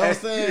know what I'm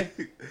saying?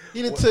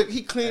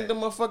 He cleaned the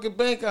motherfucking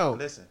bank out.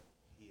 Listen,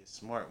 he is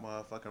smart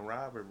motherfucking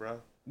robber,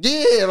 bro.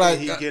 Yeah, like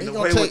he getting gonna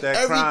away take with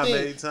that crime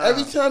everything. every time.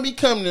 Every time he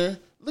come there,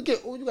 look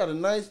at you got a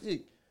nice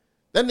dick.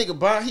 That nigga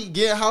buy, he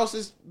get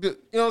houses, you know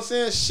what I'm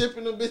saying?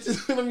 Shipping them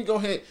bitches. Let me go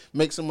ahead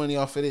make some money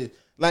off of this.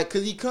 Like,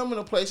 cause he come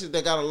into places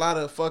that got a lot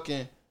of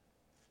fucking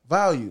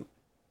value.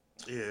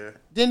 Yeah.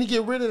 Then he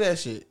get rid of that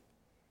shit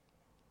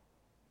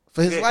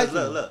for his life.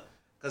 Look,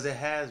 because it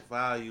has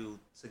value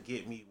to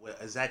get me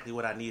exactly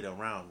what I need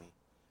around me.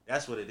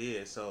 That's what it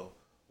is. So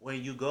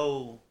when you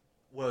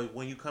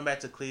come back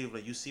to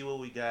Cleveland, you see what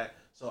we got.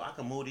 So I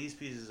can move these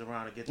pieces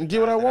around and get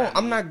what I want.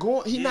 I'm not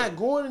going. He's not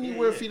going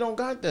anywhere if he don't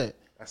got that.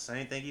 That's the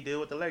same thing he did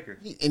with the Lakers.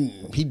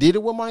 He did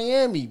it with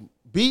Miami.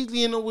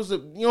 Beasley and it was you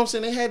know what I'm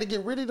saying. They had to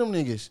get rid of them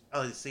niggas.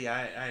 Oh, see,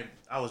 I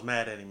was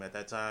mad at him at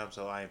that time,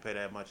 so I ain't pay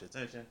that much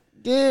attention.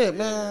 Yeah,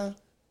 man.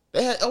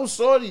 I'm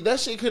sorry. That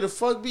shit could have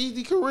fucked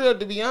Beasley's career.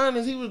 To be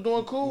honest, he was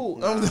doing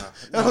cool. I'm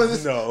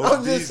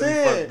just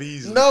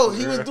saying. No,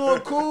 he was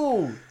doing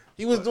cool.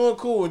 He was doing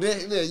cool.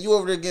 Then you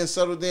over there getting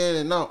settled in,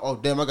 and now, oh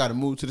damn, I got to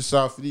move to the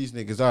south for these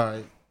niggas. All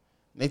right,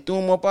 they threw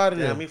him up out of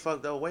there. Damn, he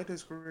fucked up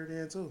Waiter's career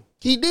then too.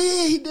 He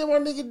did my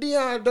nigga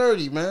Deion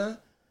dirty, man.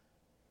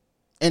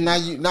 And now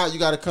you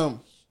got to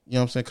come. You know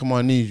what I'm saying? Come on,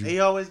 I need you. He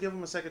always give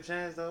him a second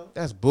chance though.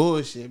 That's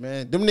bullshit,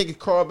 man. Them niggas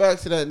crawl back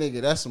to that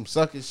nigga. That's some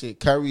sucker shit.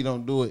 Kyrie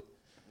don't do it.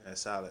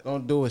 That's solid.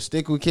 Don't do it.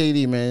 Stick with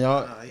KD, man.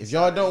 Y'all, if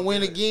y'all don't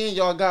win again,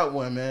 y'all got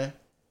one, man.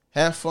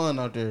 Have fun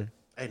out there.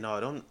 Hey, no,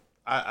 don't.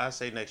 I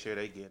say next year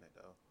they get it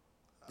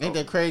though. Ain't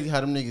that crazy how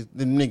them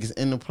niggas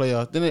in the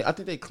playoffs? I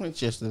think they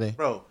clinched yesterday.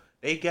 Bro,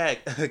 they got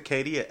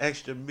KD an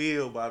extra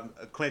meal by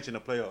clinching the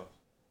playoffs.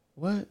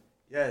 What?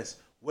 Yes.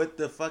 With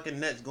the fucking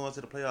Nets going to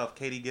the playoffs,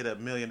 KD get $1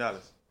 million.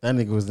 That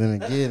nigga was in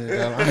again.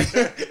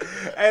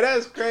 Hey,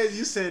 that's crazy.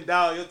 You send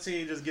down your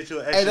team just get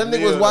you an extra Hey, that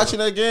nigga was watching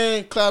that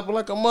game, clapping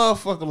like a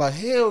motherfucker, like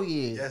hell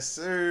yeah. Yes,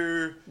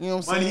 sir. You know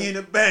what I'm Money saying? in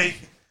the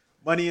bank.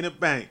 Money in the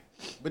bank.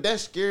 But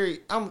that's scary.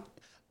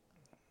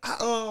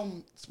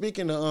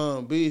 Speaking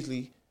of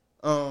Beasley,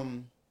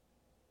 I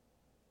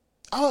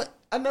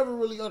never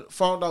really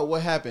found out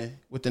what happened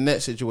with the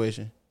net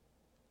situation.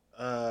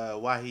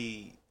 Why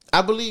he?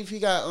 I believe he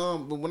got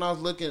but when I was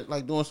looking,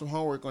 like doing some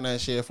homework on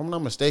that shit, if I'm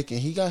not mistaken,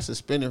 he got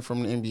suspended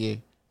from the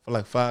NBA for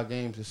like 5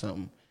 games or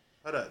something.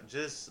 Hold up,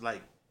 just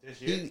like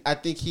this year. I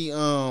think he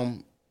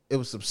it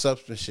was some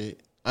substance shit.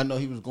 I know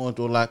he was going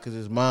through a lot because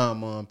his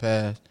mom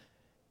passed,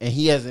 and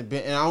he hasn't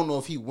been. And I don't know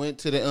if he went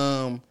to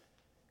the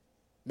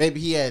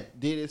maybe he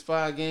did his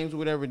 5 games or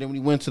whatever. Then when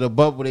he went to the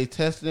bubble, they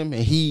tested him,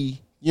 and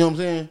he, you know what I'm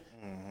saying?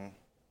 Mm-hmm.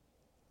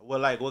 Well,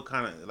 like what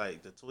kind of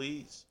like the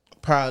tweets?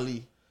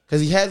 Probably.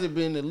 Because he hasn't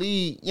been in the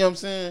league, you know what I'm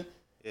saying?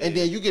 Yeah. And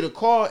then you get a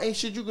call, ain't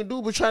shit you can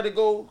do but try to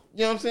go,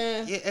 you know what I'm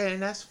saying? Yeah,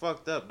 and that's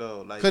fucked up,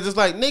 though. Like, because it's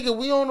like, nigga,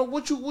 we don't know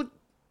what you would.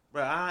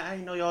 Bro, I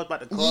ain't know y'all was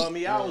about to call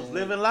me. I was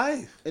living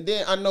life. And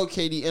then I know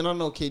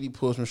KD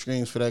pulled some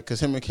strings for that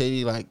because him and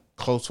KD, like,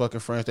 close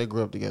fucking friends. They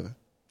grew up together.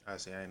 I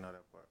see, I ain't know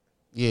that part.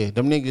 Yeah,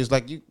 them niggas,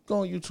 like, you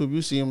go on YouTube,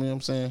 you see him, you know what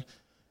I'm saying?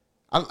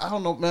 I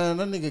don't know, man.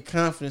 That nigga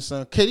confident,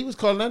 son. KD was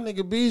calling that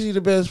nigga Beasley the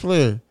best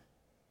player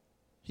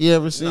he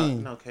ever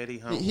seen. No,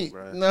 KD humble,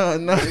 bro.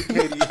 No.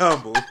 KD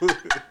humble.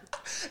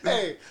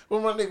 Hey,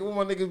 what my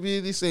nigga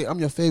Beasley say? I'm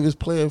your favorite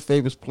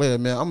player,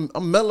 man.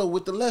 I'm mellow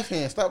with the left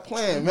hand. Stop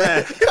playing,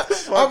 man. He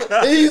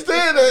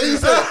said that. He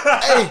said,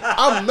 hey,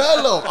 I'm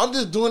mellow. I'm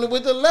just doing it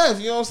with the left.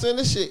 You know what I'm saying?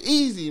 This shit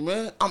easy,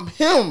 man. I'm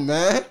him,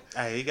 man.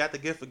 Hey, he got the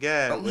gift of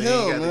gab, but him, he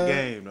ain't got man. the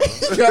game,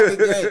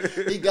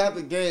 though. He got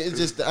the game. It's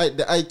just the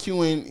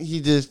IQ ain't. He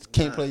just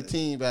can't play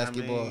team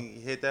basketball. I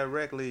mean, hit that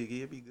rec league,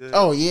 he'll be good.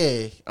 Oh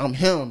yeah, I'm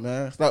him,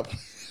 man. Stop.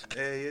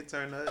 Hey, it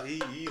turned up. He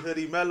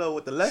hoodie mellow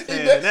with the left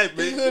hand. And that he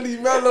bitch. hoodie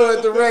mellow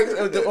at the rec.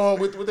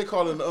 With what they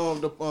call it,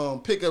 the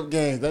pickup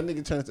games. That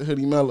nigga turns to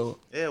hoodie mellow.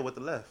 Yeah, with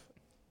the left.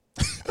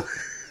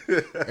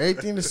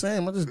 Everything the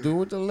same. I just do it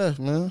with the left,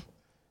 man.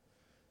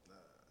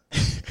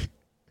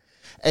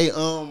 Hey,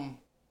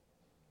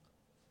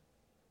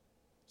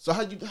 so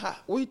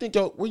what you think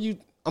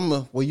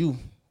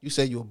you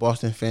say you a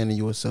Boston fan and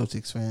you a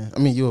Celtics fan. I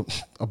mean, you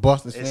a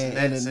Boston fan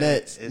and the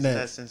Nets. It's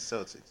Nets and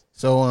Celtics.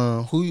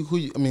 So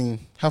who I mean,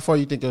 how far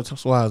you think your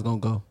squad is gonna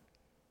go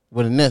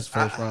with the Nets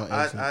first round?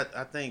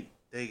 I think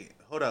they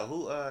hold up.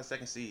 Who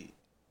second seed?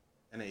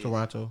 In the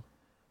Toronto.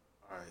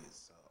 All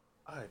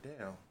right,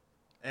 damn.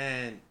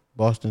 And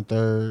Boston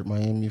 3rd,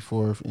 Miami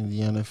 4th,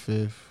 Indiana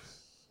 5th.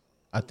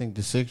 I think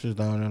the Sixers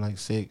down there like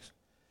 6th.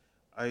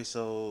 All right,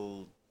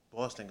 so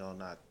Boston gonna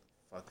knock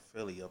fuck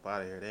Philly up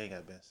out of here. They ain't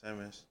got Ben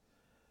Simmons.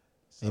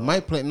 So, They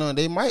might play. No,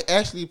 they might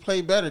actually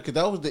play better because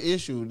that was the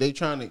issue. They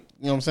trying to, you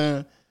know what I'm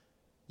saying,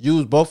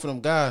 use both of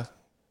them guys.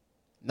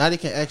 Now they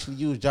can actually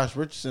use Josh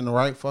Richardson the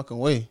right fucking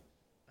way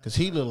because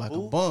he look like a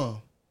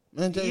bum.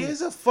 Man, he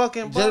is a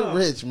fucking bum. Jay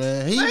Rich,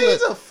 man.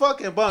 He's a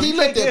fucking bum. He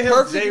looked at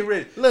perfect. Jay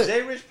Rich. Look,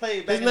 Jay Rich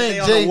played back his in the day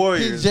name on Jay, the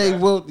Warriors. he's Jay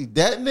Wilty.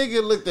 That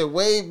nigga looked at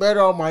way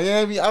better on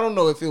Miami. I don't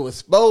know if it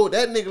was Spo.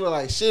 That nigga look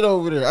like shit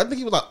over there. I think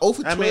he was like 0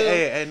 for 12. I mean,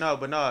 hey, no,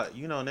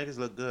 you know niggas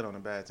look good on a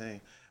bad team.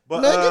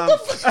 But man, get the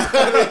fuck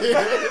out of here.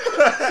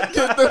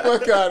 Get the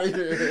fuck out of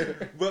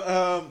here.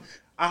 But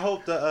I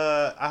hope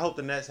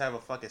the Nets have a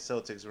fucking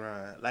Celtics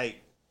run.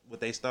 Like with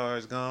their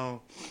stars gone,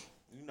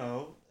 you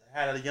know,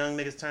 how the young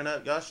niggas turn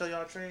up. Y'all show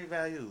y'all trade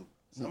value.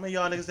 Some of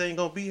y'all niggas ain't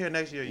gonna be here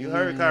next year. You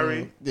heard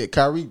Kyrie? Yeah,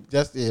 Kyrie.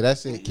 That's it.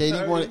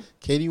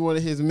 KD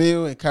wanted his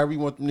meal, and Kyrie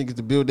want them niggas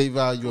to build their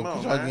value up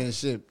because y'all getting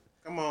shipped.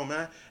 Come on,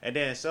 man. And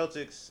then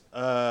Celtics.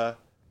 I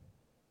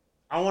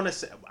want to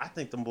say I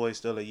think them boys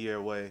still a year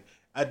away.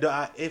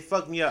 It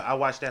fucked me up. I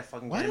watched that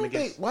fucking game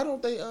against. Why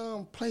don't they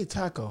play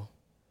Taco?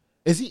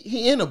 Is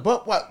he in a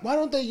butt? Why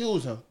don't they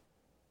use him?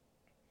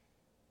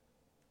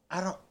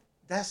 I don't.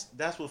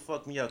 That's what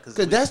fucked me up because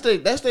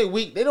that's their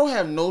weak. They don't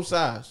have no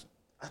size.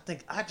 I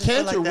just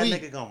feel like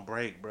that nigga gonna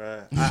break,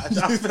 bro. I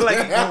feel like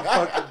he gonna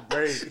fucking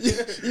break.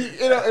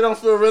 It don't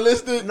feel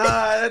realistic. Nah,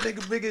 that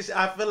nigga biggest.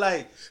 I feel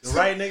like the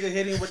right nigga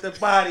hit him with the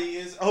body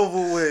is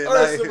over with.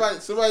 Or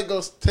somebody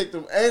goes take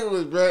them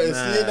angles, bro, and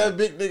seeing that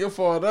big nigga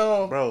fall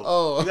down, bro.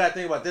 Oh, you gotta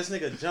think about this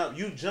nigga jump.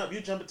 You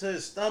jump into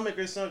his stomach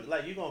or something.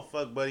 Like you gonna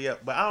fuck buddy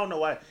up. But I don't know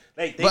why.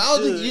 Like they. But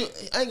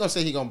I ain't gonna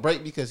say he gonna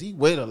break because he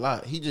weighed a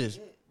lot. He just.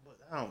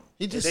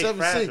 He just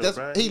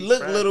 7'6". He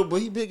look little,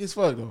 but he big as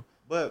fuck though.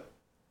 But.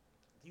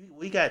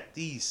 We got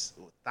these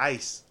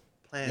Dice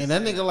playing. And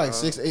that nigga like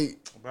 6'8",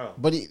 bro.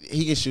 But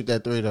he can shoot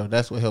that 3 though.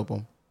 That's what helped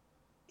him.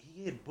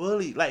 He get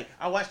bullied. Like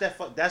I watched that.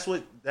 That's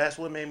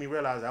what made me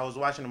realize. I was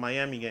watching the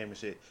Miami game and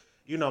shit.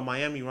 You know,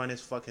 Miami run his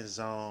fucking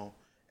zone,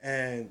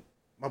 and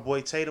my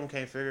boy Tatum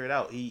can't figure it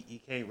out. He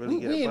can't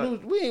really get a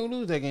bucket. We ain't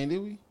lose that game,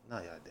 did we? No,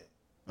 y'all did.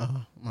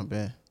 My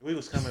bad. We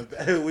was coming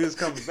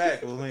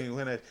back.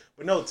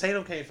 But no,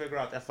 Tatum can't figure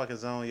out that fucking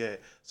zone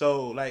yet.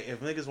 So like,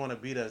 if niggas want to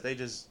beat us, they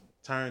just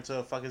turn to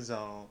a fucking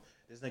zone.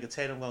 This nigga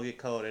Tatum gonna get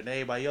cold, and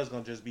everybody else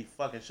gonna just be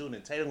fucking shooting.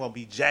 And Tatum gonna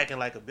be jacking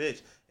like a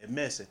bitch and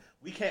missing.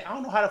 We can't. I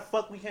don't know how the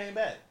fuck we came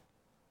back.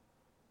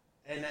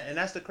 And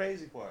that's the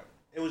crazy part.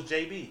 It was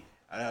JB.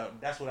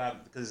 That's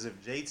what because if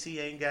JT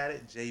ain't got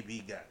it,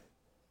 JB got it.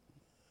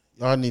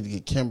 Y'all need to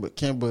get Kemba.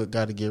 Kemba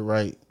got to get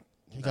right.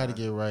 He got to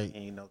get right.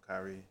 He ain't no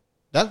Kyrie.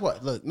 That's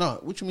what. Look, no.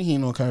 What you mean he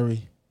ain't no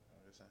Kyrie?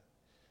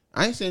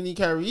 I ain't saying he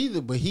Kyrie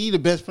either, but he the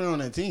best player on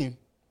that team.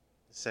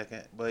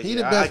 Second, but he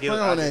the best player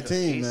on that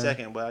team. He's man.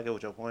 Second, but I get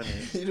what your point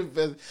is. He the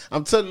best.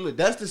 I'm telling you, look,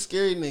 that's the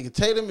scary nigga.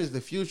 Tatum is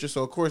the future,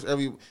 so of course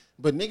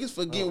but niggas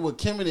forget what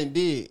Kemba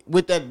did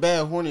with that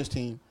bad Hornets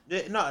team.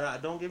 Yeah, no,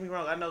 don't get me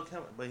wrong. I know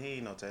Kemba, but he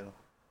ain't no Tatum.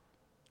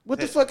 What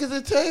the fuck is a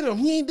Tatum?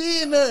 He ain't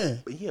did nothing.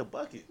 But he a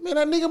bucket. Man,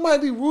 that nigga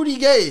might be Rudy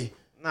Gay.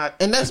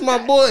 And that's my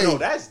boy. No,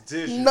 that's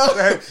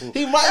disrespectful. No,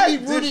 he might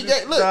be Rudy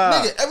Gay. Look,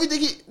 nigga,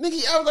 everything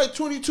I was like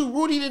 22.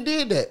 Rudy done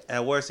did that.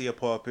 At worst, he a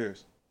Paul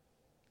Pierce.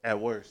 At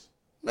worst.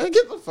 Man,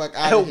 get the fuck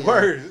out of here.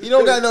 Worst. He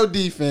don't got no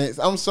defense.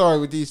 I'm sorry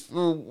with these.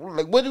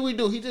 Like, what do we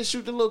do? He just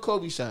shoot the little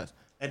Kobe shots.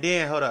 And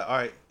then, hold up. All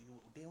right.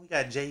 Then we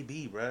got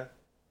JB, bruh.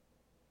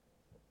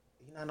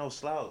 He not no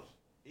slouch.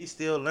 He's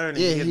still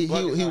learning. Yeah, he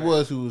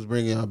was who was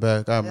bringing her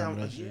back. I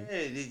remember that shit.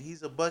 Yeah,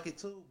 he's a bucket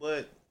too.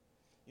 But,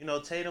 you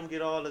know, Tatum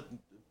get all the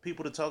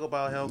people to talk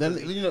about him.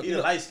 Then, he's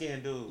a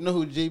light-skinned dude. You know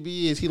who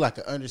JB is? He like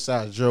an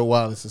undersized Joe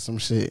Wallace or some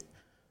shit.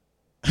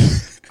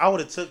 I would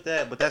have took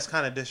that, but that's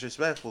kind of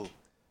disrespectful.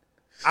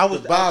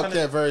 The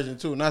Bobcat version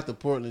too, not the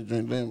Portland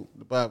drink.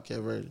 The Bobcat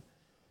version.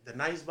 The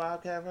nice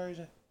Bobcat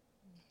version?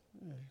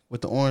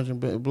 With the orange and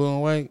blue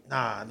and white?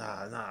 Nah.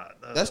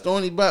 That's the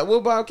only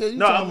what Bobcat you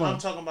talking about? I'm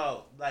talking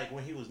about like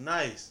when he was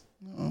nice.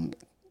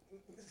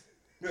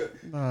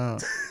 Nah.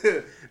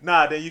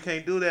 Nah, then you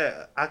can't do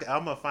that. I'm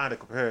gonna find a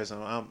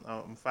comparison.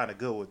 I'm find a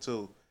good one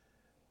too.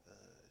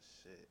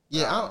 Shit.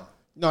 Yeah,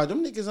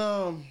 them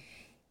niggas.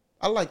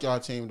 I like y'all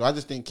team though. I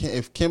just think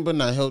if Kemba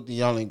not healthy,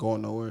 y'all ain't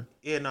going nowhere.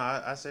 Yeah, no,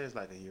 I say it's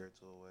like a year or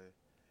two away.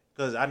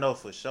 Because I know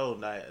for sure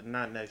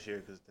not next year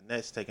because the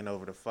Nets taking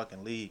over the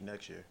fucking league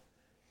next year.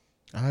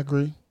 I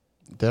agree.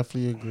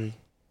 Definitely agree.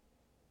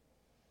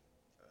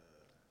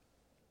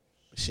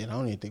 Shit, I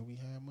don't even think we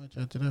had much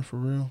after that for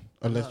real.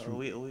 Unless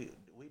we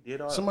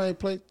did all. Somebody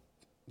played.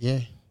 Yeah.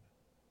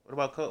 What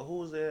about who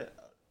was there?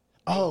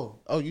 Oh,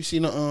 you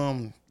seen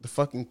the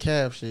fucking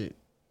Cavs shit?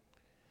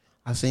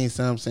 I seen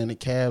some saying the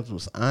Cavs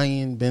was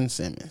eyeing Ben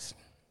Simmons.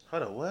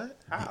 Hold on, what?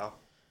 How?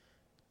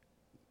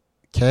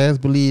 Cavs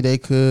believe they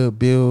could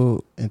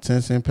build a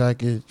 10-cent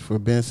package for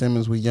Ben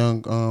Simmons with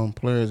young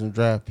players and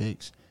draft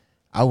picks.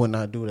 I would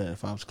not do that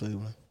if I was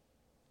Cleveland.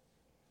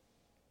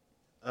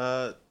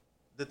 The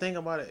thing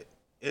about it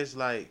is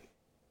like,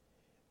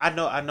 I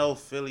know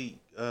Philly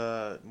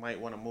might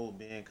want to move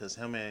Ben because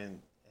him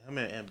and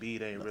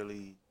Embiid ain't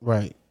really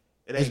right.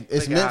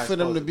 It's meant for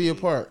them to be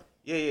apart.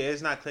 Yeah,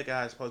 it's not clicking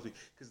how it's supposed to be.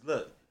 Because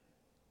look,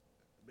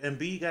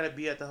 Embiid got to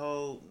be at the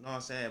whole, you know what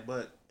I'm saying?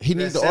 But he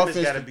needs the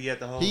offense. Got to be at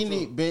the whole.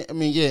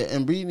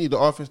 Embiid need the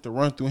offense to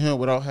run through him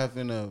without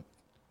having to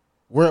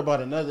worry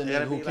about another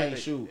nigga who can't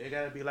shoot. It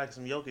got to be like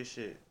some Jokic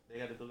shit. They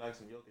got to do like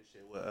some Jokic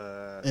shit with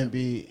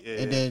Embiid.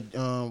 Yeah. And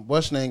then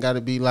what's name got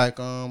to be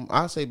like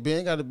I say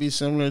Ben got to be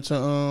similar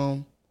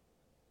to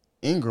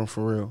Ingram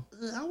for real.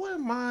 I wouldn't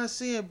mind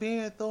seeing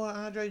Ben throwing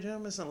Andre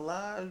Drummond some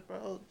lives,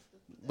 bro.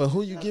 But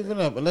who you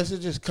giving up? Unless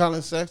it's just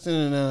Colin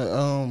Sexton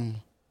and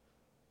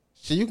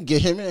So you can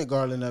get him and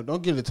Garland up.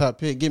 Don't get the top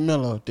pick. Get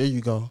Melo. There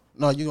you go.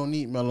 No, you don't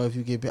need Melo if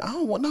you get picked. I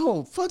don't want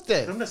no. Fuck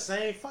that. Them the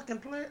same fucking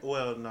player?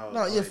 Well, no.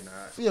 No, Yeah,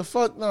 yeah,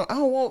 fuck no. I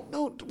don't want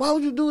no. Why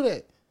would you do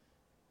that?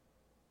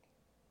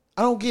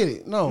 I don't get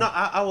it. No. No,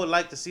 I would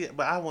like to see it,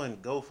 but I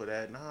wouldn't go for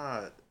that.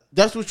 Nah.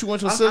 That's what you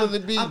want your ceiling to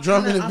be,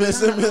 Drummond and Ben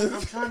Simmons.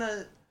 I'm trying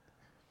to.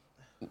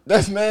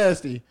 That's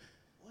nasty.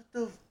 What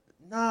the?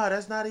 Nah,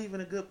 that's not even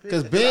a good pick.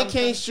 Because Ben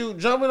can't shoot.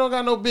 Drummond don't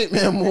got no big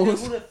man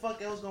moves. Who the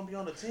fuck else gonna be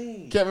on the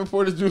team? Kevin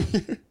Porter Jr.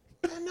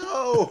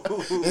 No.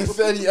 And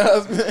Cedi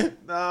Osman.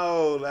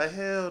 No, like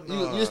hell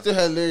no. You still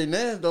had Larry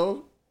Nance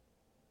though.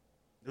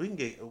 We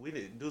need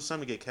to do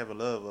something to get Kevin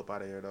Love up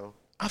out of here though.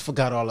 I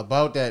forgot all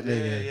about that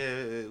nigga.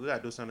 Yeah. We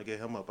gotta do something to get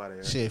him up out of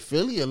here. Shit,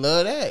 Philly, you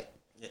love that.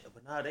 Yeah,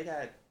 but nah, they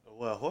got.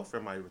 Well,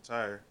 Horford might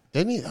retire.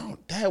 They need. Oh,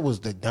 that was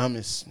the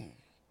dumbest.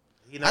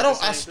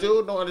 I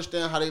still don't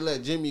understand how they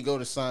let Jimmy go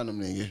to sign them,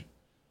 nigga.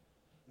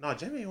 No,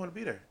 Jimmy didn't want to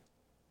be there.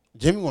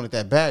 Jimmy wanted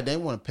that bad. They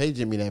didn't want to pay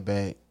Jimmy that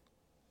bad.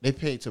 They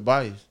paid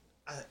Tobias.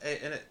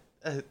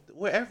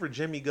 Wherever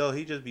Jimmy go,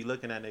 he just be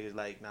looking at niggas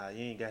like, nah,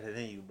 you ain't got it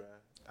in you, bro.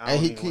 And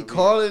he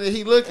calling and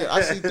he looking. I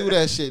see through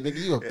that shit,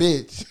 nigga. You a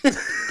bitch.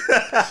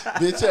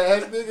 Bitch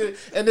ass nigga.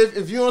 And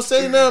if you don't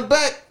say nothing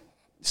back,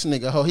 this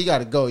nigga, he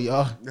gotta go,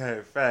 y'all.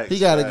 Facts. He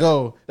gotta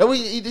go. That way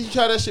he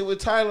tried that shit with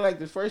Tyler, like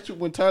the first two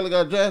when Tyler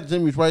got drafted,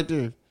 Jimmy's right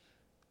there.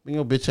 Bring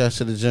your bitch ass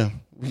to the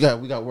gym. We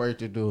got work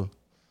to do.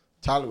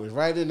 Tyler was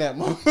right in that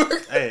moment.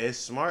 Hey, it's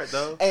smart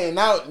though. Hey,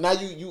 now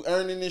you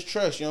earning this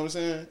trust, you know what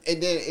I'm saying?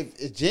 And then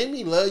if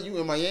Jimmy love you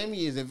and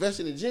Miami is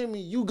investing in Jimmy,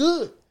 you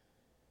good.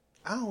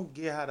 I don't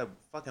get how the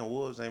fucking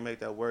Wolves ain't make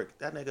that work.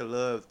 That nigga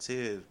love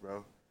Tibbs,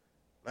 bro.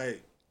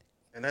 Like,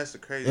 and that's the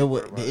crazy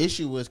part about the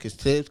issue was because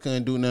Tibbs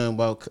couldn't do nothing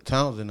about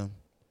Towns in them.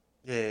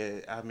 Yeah,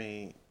 I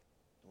mean,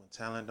 when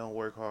talent don't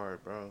work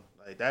hard, bro.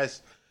 Like,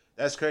 that's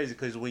crazy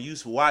because when you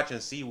watch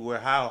and see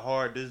how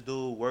hard this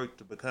dude worked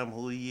to become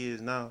who he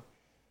is now,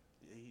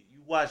 you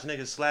watch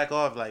niggas slack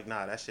off like,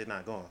 nah, that shit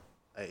not going.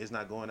 Like, it's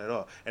not going at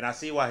all. And I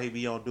see why he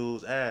be on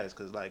dude's ass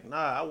because, like, nah,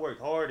 I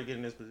worked hard to get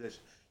in this position.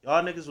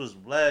 Y'all niggas was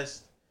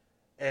blessed,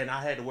 and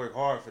I had to work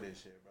hard for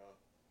this shit, bro.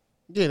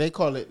 Yeah, they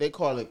call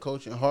it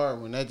coaching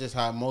hard when that's just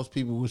how most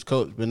people was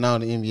coached. But now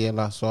the NBA a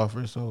lot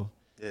softer, so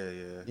yeah,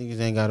 niggas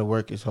ain't got to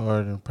work as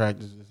hard and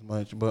practice as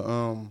much. But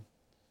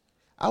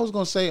I was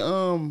gonna say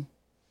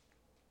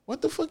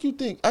what the fuck you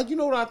think? You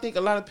know what I think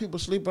a lot of people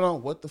sleeping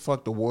on? What the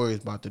fuck the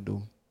Warriors about to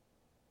do?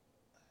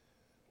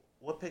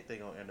 What pick they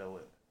gonna end up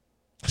with?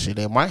 Shit,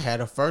 they might have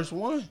the first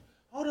one.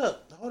 Hold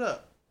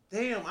up.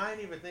 Damn, I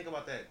didn't even think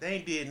about that. They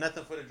ain't did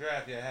nothing for the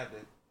draft yet, have they?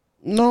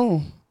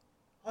 No.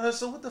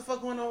 So what the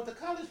fuck going on with the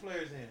college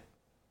players then?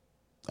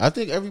 I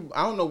think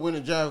I don't know when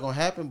the draft gonna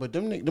happen, but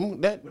because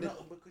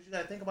you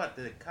gotta think about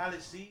the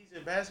college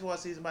season, basketball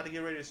season about to get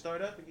ready to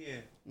start up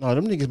again. No,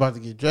 them niggas about to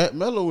get drafted.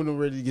 Melo and them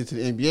ready to get to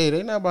the NBA.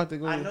 They not about to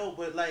go. I know,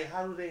 but like,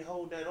 how do they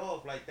hold that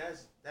off? Like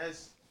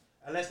that's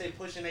unless they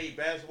pushing a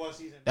basketball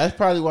season. That's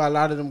probably why a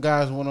lot of them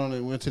guys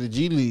went to the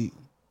G League.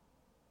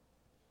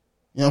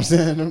 You know what I'm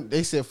saying?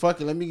 They said,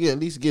 "Fuck it, let me at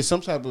least get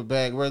some type of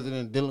bag rather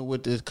than dealing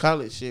with this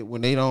college shit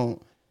when they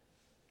don't."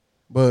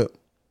 But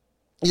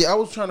yeah, I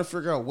was trying to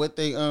figure out what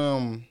they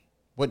gonna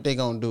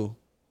do.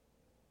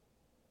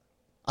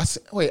 I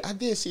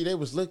did see they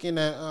was looking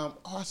at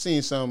I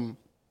seen some.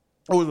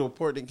 It was a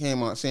report that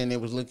came out saying they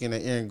was looking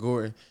at Aaron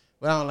Gordon,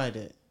 but I don't like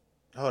that.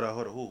 Hold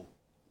on, who?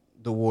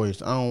 The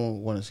Warriors. I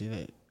don't want to see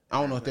that. I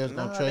don't know if they're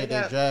gonna trade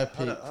their draft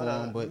pick for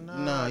him, but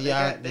they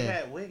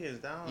got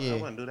Wiggins down. Yeah. I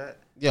wouldn't do that.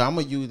 Yeah, I'm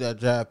gonna use that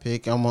draft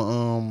pick. I'm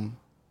gonna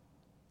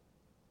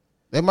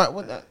They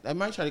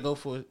might try to go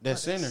for that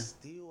center.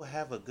 Still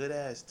have a good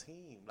ass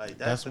team. Like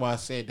that's why I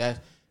said that.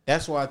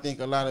 That's why I think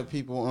a lot of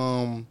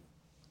people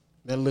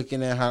they're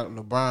looking at how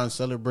LeBron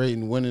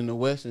celebrating winning the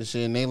West and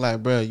shit, and they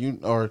like, bro, you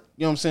know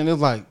what I'm saying? It's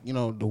like,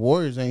 the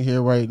Warriors ain't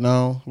here right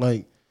now.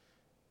 Like,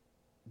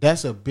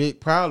 that's a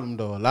big problem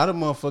though. A lot of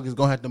motherfuckers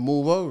gonna have to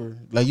move over.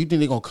 Like, you think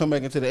they gonna come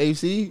back into the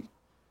AC?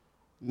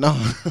 No.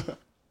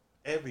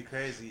 It'd be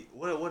crazy.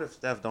 What if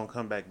Steph don't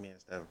come back, me and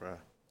Steph, bro?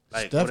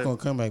 Like, Steph gonna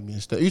come back, me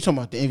and Steph. You talking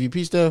about the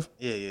MVP Steph?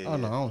 Yeah. Oh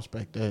no, I don't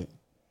expect that.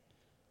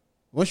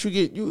 Once you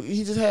get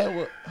he just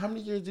had how many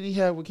years did he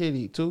have with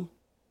KD? 2?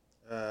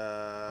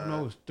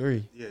 No, it was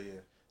 3. Yeah.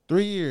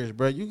 3 years,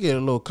 bro. You get a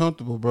little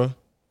comfortable, bro.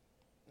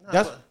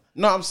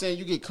 I'm saying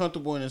you get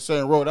comfortable in a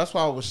certain role. That's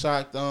why I was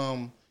shocked.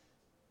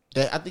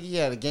 That I think he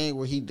had a game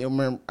where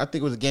I think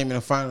it was a game in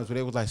the finals where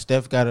they was like,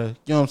 Steph gotta,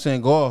 go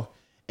off,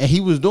 and he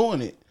was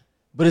doing it,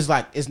 but it's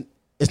like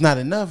it's not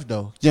enough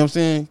though. You know what I'm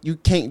saying? You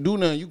can't do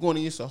nothing. You going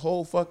against a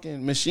whole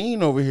fucking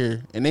machine over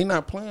here, and they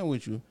not playing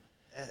with you.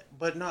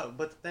 But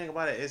the thing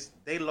about it is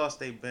they lost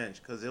their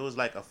bench because it was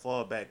like a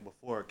fallback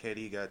before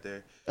KD got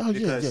there. Oh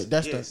because,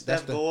 yeah.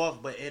 Steph go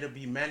off, but it'll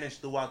be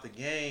managed throughout the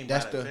game by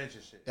the bench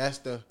and shit.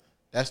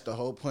 That's the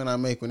whole point I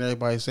make when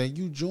everybody say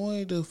you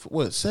joined the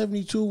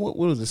 72? What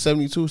was it?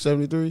 72,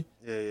 73?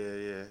 Yeah.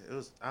 It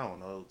was, I don't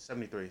know,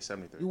 73.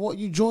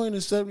 You joined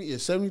the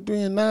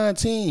 73 and 9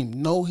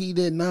 team? No, he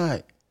did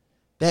not.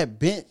 that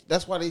bench.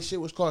 That's why they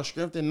shit was called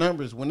strength in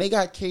numbers. When they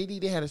got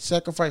KD, they had to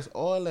sacrifice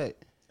all that.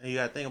 And you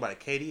got to think about it.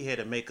 KD had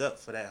to make up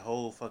for that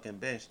whole fucking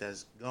bench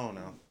that's gone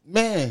now.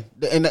 Man,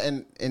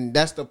 and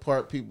that's the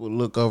part people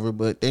look over,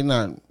 but they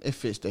not. It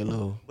fits their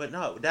little. But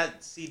no,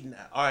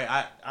 all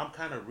right. I'm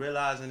kind of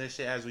realizing this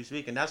shit as we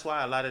speak, and that's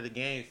why a lot of the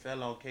game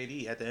fell on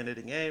KD at the end of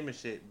the game and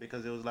shit,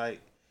 because it was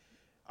like,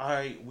 all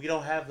right, we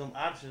don't have them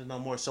options no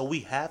more, so we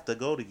have to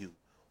go to you.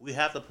 We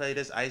have to play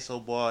this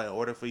ISO ball in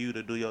order for you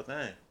to do your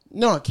thing.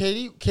 No,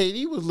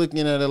 KD was looking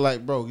at it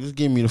like, bro, just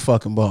give me the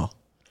fucking ball.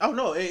 Oh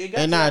no, it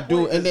got and I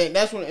do, and then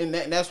that's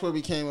where it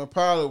became a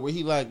problem where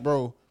he like,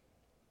 bro,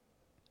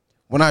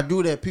 when I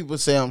do that, people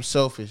say I'm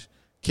selfish.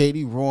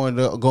 KD ruined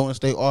the Golden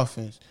State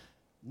offense.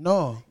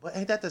 No, but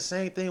ain't that the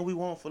same thing we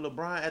want for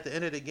LeBron at the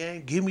end of the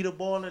game? Give me the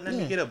ball and let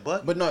me get a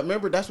bucket. But no,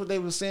 remember that's what they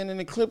were saying in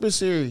the Clippers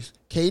series.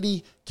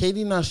 KD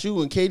not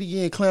shooting. KD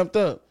getting clamped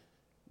up.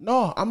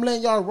 No, I'm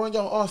letting y'all run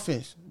y'all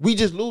offense. We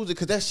just lose it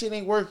because that shit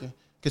ain't working.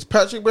 Because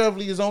Patrick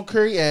Beverly is on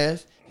Curry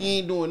ass. He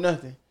ain't doing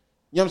nothing.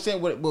 You know what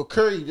I'm saying? Well,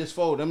 Curry just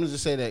folded. I'm going to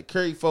just say that.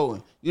 Curry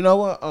folding. You know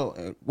what?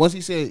 Oh, once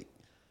he said,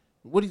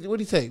 what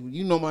he say?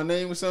 You know my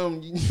name or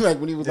something? Like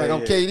when he was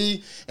I'm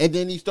KD. And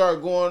then he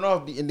started going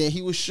off. And then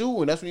he was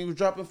shooting. That's when he was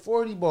dropping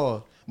 40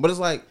 balls. But it's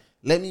like,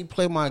 let me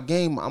play my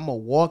game. I'm a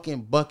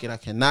walking bucket. I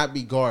cannot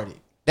be guarded.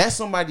 That's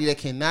somebody that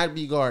cannot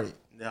be guarded.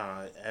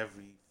 Nah,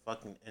 every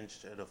fucking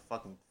inch of the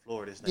fucking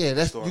floor. This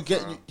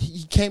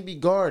he can't be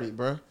guarded,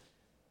 bro.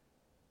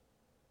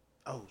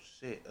 Oh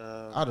shit!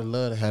 I'd have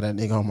loved to have that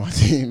nigga on my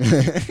team,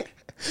 man.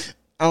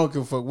 I don't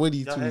give a fuck what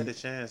he. Y'all had the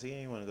chance. He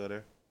ain't want to go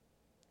there.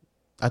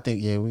 I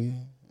think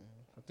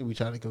we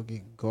tried to go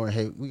get Gordon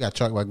Hayward. We got to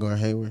talk about Gordon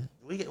Hayward.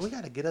 We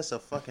got to get us a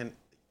fucking.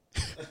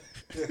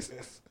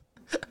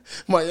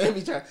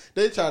 Miami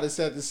they tried to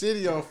set the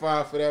city on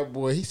fire for that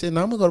boy. He said,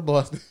 "No, I'm gonna go to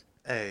Boston."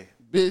 Hey,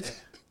 bitch.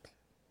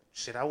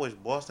 Shit, I wish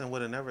Boston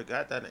would have never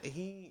got that.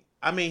 He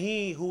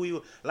ain't who he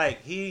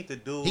like. He ain't the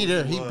dude. He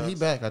there. He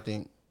back. I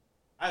think.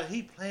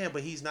 He playing,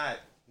 but he's not.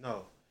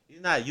 No,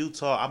 he's not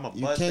Utah. I'm a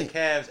bust the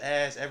Cavs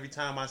ass every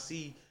time I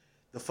see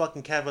the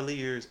fucking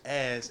Cavaliers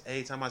ass.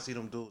 Every time I see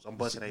them dudes, I'm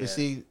busting their ass.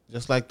 See,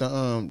 just like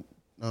the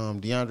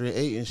DeAndre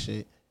Ayton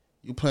shit.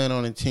 You playing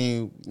on a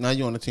team now.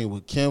 You on the team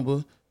with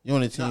Kemba. You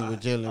on the team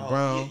with Jaylen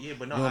Brown. Yeah,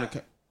 but no,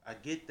 I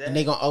get that. And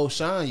they gonna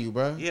outshine you,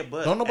 bro. Yeah,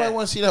 but don't nobody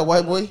want to see that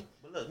white boy.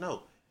 But look,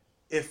 no.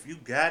 If you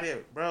got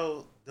it,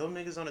 bro, them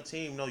niggas on the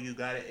team know you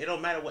got it. It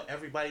don't matter what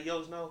everybody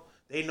else know.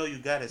 They know you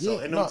got it. So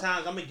in them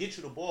times, I'm gonna get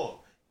you the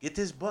ball. Get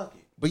this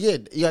bucket. But yeah,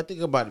 you gotta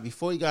think about it.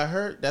 Before he got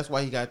hurt, that's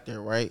why he got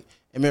there, right?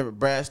 And remember,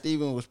 Brad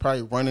Stevens was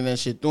probably running that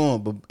shit through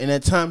him. But in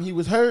that time he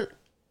was hurt,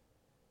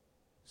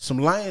 some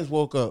Lions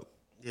woke up.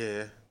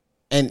 Yeah.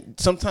 And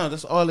sometimes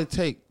that's all it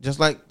take. Just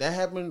like that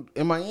happened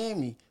in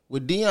Miami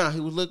with Deion. He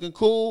was looking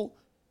cool.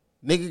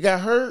 Nigga got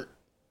hurt.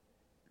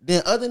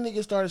 Then other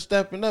niggas started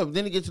stepping up.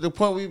 Then it get to the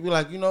point where you be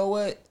like, you know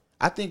what?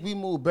 I think we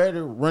move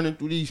better running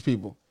through these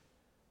people.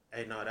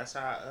 Hey, no, that's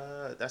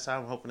how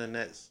I'm hoping the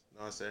Nets, you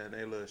know what I'm saying,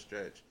 they little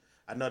stretch.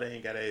 I know they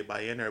ain't got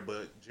everybody in there,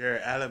 but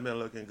Jared Allen been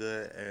looking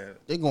good. And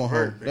they going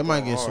home. They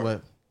might get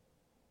swept.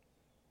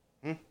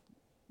 You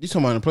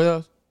talking about in the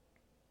playoffs?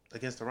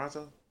 Against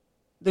Toronto?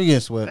 They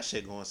getting swept. That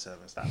shit going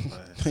 7. Stop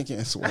playing. They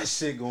getting swept. That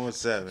shit going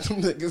 7.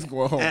 Them niggas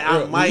going home. And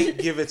I might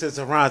give it to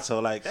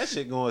Toronto. Like, that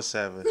shit going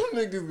 7. Them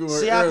niggas going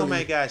Siakam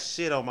ain't got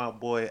shit on my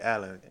boy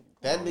Allen.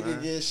 That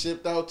nigga getting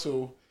shipped out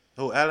too.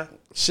 Who, Allen?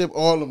 Ship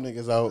all them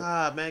niggas out.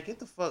 Ah, man,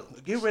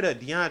 get rid of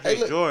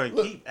DeAndre Jordan.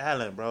 Look. Keep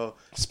Allen, bro.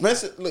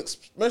 Spencer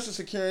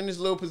securing this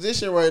little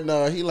position right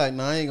now. He like,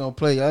 nah, I ain't gonna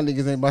play. Y'all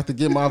niggas ain't about to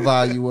get my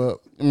value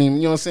up. I mean,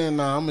 you know what I'm saying?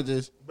 Nah, I'm gonna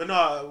just. But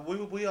no,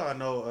 we all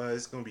know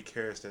it's gonna be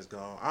Karras that's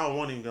gone. I don't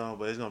want him gone,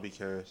 but it's gonna be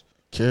Karras.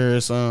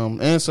 Karras,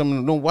 and some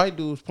of them white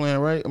dudes playing,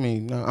 right? I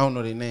mean, no, I don't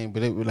know their name, but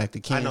they were like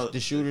the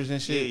shooters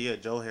and shit. Yeah,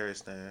 Joe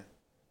Harris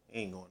he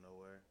ain't going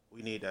nowhere.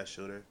 We need that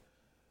shooter.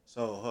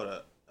 So hold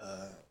up.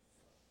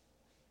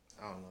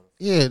 I don't know.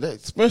 Yeah,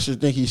 Spencer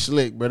think he's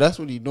slick, bro. That's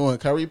what he doing.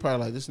 Kyrie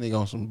probably like, this nigga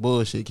on some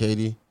bullshit,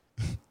 KD.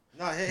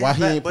 No, why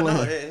he ain't playing?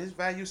 No, his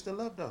value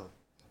still up though.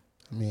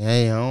 I mean,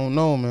 hey, I don't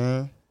know,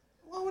 man.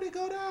 Why would it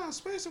go down?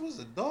 Spencer was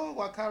a dog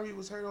while Kyrie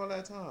was hurt all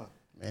that time.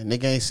 Man,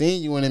 nigga ain't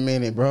seen you in a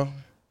minute, bro.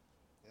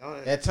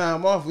 That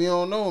time off, we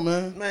don't know,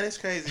 man. Man, it's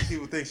crazy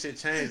people think shit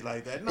changed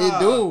like that.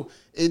 Nah.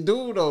 It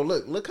do though.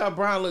 Look how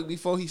Brown looked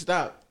before he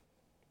stopped.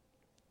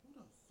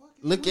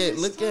 Look at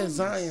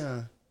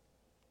Zion.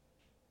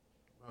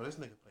 Bro, this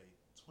nigga played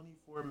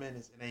 24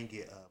 minutes and ain't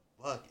get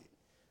a bucket.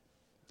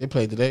 They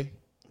played today?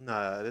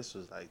 Nah, this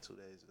was like 2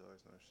 days ago or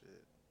some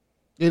shit.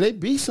 Yeah, they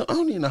beat some. I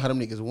don't even know how them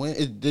niggas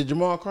win. Did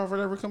Jamal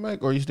Crawford ever come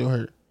back, or are you still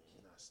hurt?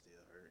 Nah, still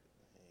hurt.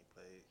 He ain't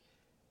played.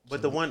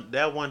 But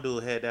that one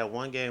dude had that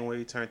one game where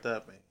he turned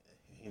up and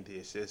he ain't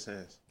did shit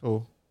since.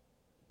 Oh.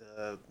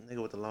 The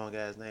nigga with the long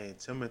ass name,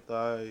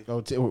 Timothy.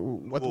 What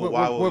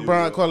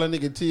Brian call a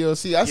nigga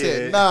TLC? I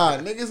said, nah,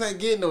 niggas ain't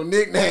getting no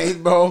nicknames,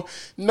 bro.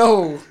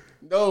 No.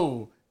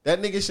 That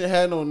nigga should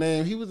have no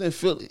name. He was in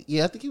Philly.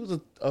 Yeah, I think he was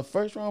a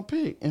first round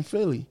pick in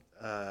Philly.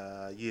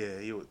 Yeah,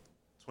 he was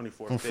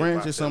 24. From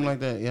France or something like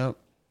that. Yep.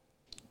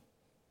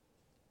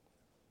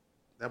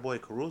 That boy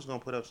Caruso gonna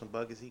put up some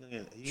buckets. He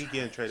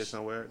getting traded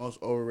somewhere.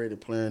 Most overrated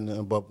player in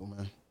the bubble,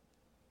 man.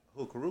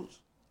 Who, Caruso?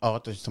 Oh, I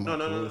thought you were talking No,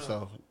 about no, no, Caruso.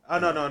 no. Oh,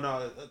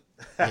 no.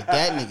 Yeah,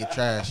 that nigga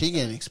trash. He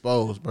getting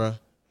exposed, bro.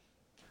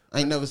 I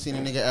ain't never seen a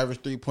nigga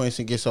average 3 points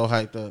and get so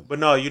hyped up. But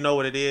no, you know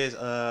what it is?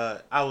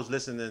 I was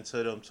listening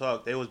to them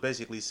talk. They was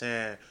basically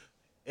saying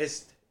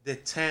it's the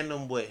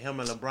tandem with him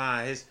and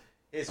LeBron.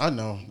 I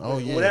know. Oh,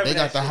 yeah. Whatever They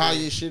got that the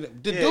highest shit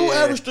shit. The dude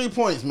average 3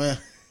 points, man.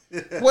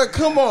 Well,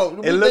 come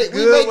on. It look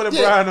good with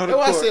LeBron on the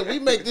court. I said we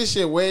make this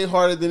shit way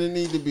harder than it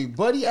need to be.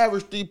 Buddy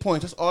averaged 3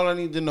 points. That's all I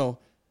need to know.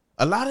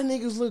 A lot of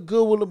niggas look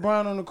good with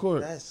LeBron on the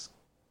court.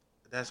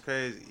 That's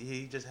crazy.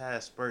 He just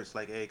has spurts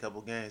like every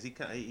couple games.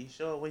 He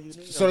show it when you need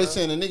him. So they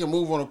saying the nigga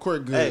move on the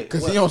court good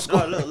because he don't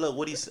score. No, look.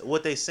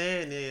 What they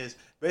saying is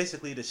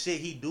basically the shit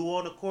he do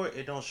on the court,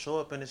 it don't show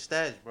up in the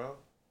stats, bro.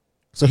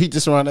 So he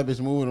just around that bitch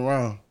moving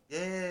around.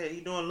 Yeah,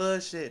 he doing little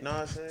shit. Know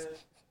what I'm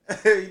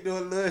saying? He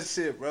doing little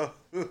shit, bro.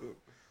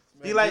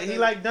 He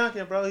like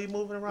Duncan, bro. He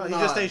moving around. He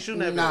just ain't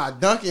shooting that. Nah,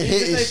 Duncan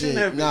hitting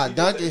shit. Nah,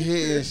 Duncan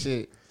hitting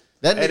shit.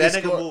 That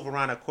nigga move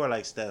around the court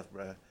like Steph,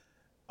 bro.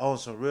 On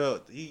some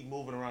real, he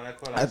moving around that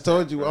court like Steph. I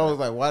told you, I was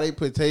like, why they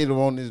put Tatum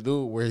on this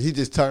dude where he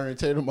just turned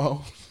Tatum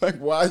off? Like,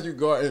 why you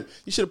guarding?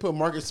 You should have put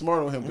Marcus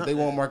Smart on him, but they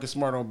want Marcus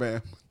Smart on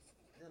Bam.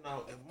 You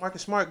know,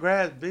 Marcus Smart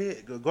guard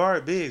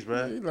bigs,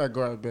 bro. Yeah, he not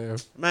guard Bam.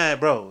 Man,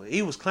 bro,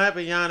 he was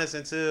clamping Giannis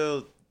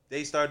until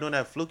they started doing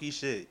that fluky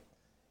shit.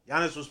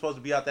 Giannis was supposed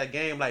to be out that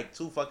game like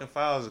 2 fucking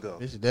fouls ago.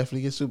 They should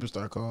definitely get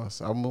superstar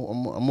calls. I'm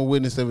a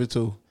witness of it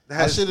too.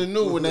 I should have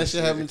knew when that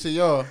shit happened to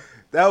y'all.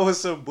 That was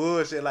some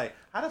bullshit. Like,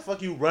 how the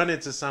fuck you run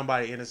into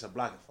somebody and it's a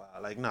blocking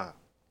foul? Like, nah.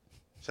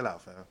 Chill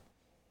out, fam.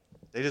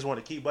 They just want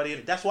to keep Buddy in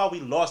it. That's why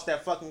we lost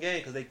that fucking game,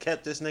 because they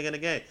kept this nigga in the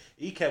game.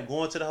 He kept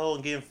going to the hole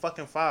and getting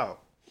fucking fouled.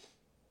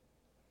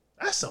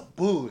 That's some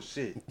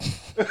bullshit.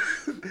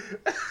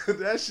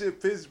 That shit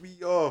pissed me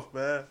off,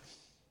 man.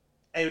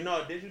 Hey,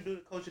 no, did you do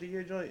the Coach of the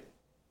Year joint?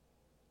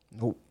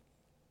 Nope.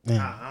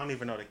 Nah, I don't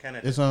even know the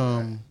candidate. It's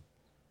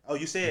Oh,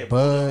 you said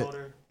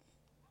Bud.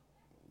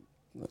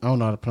 I don't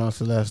know how to pronounce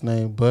the last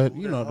name, but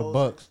you know the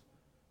Bucks.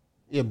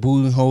 Yeah,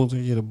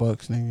 Budenholzer. Yeah, the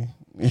Bucks, nigga.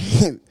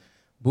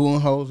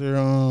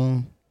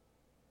 Budenholzer,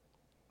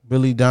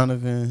 Billy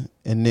Donovan,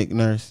 and Nick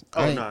Nurse.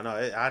 Oh no,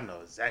 I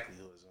know exactly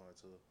who it's going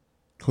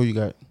to. Who you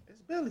got?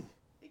 It's Billy.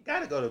 He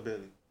gotta go to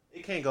Billy.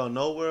 He can't go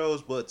nowhere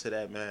else but to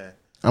that man.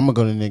 I'm gonna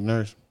go to Nick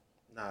Nurse.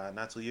 Nah,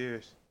 not 2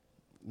 years.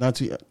 Not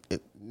to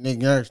Nick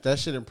Nurse. That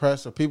shit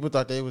impressive. People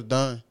thought they was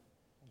done.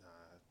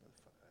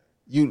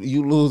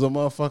 You lose a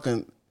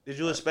motherfucking. Did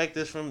you expect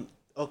this from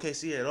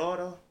OKC at all,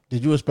 though?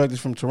 Did you expect this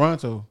from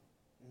Toronto?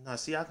 Nah,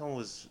 Siakam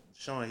was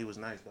showing he was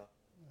nice, though.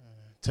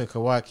 Till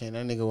Kawhi came,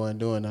 that nigga wasn't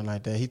doing nothing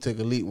like that. He took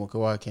a leap when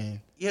Kawhi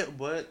came. Yeah,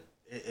 but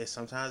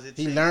sometimes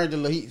he learned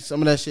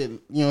some of that shit. You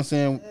know what I'm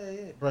saying?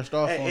 Yeah. Brushed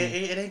off on him.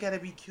 It ain't gotta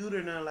be cute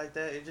or nothing like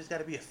that. It just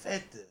gotta be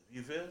effective.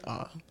 You feel?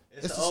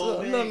 It's the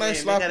old man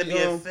nice game. It gotta be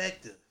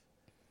effective.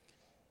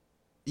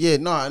 Yeah,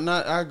 no,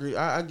 I agree.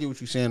 I get what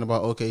you're saying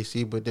about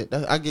OKC, but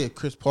I give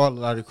Chris Paul a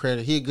lot of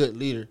credit. He a good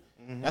leader.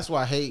 Mm-hmm. That's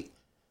why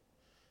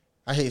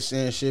I hate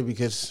saying shit,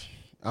 because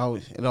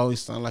it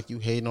always sounds like you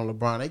hating on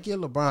LeBron. They give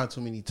LeBron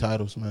too many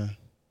titles, man.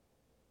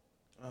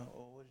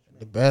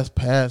 The best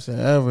passer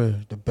ever,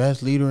 the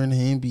best leader in the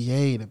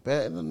NBA, the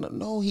best.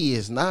 No, he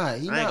is not. I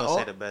ain't gonna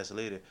say the best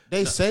leader.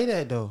 They say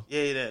that though.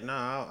 Yeah, no,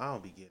 I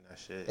don't be getting that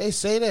shit. They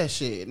say that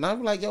shit, and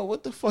I'm like, yo,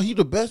 what the fuck? You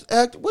the best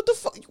actor? What the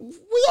fuck?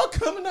 Where y'all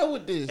coming up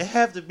with this? It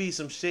have to be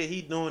some shit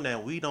he doing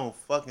that we don't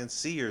fucking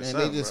see or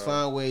something. They just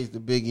find ways to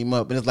big him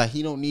up, and it's like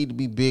he don't need to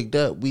be bigged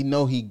up. We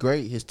know he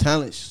great. His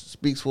talent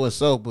speaks for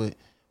itself, but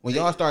when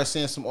y'all start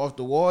saying some off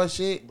the wall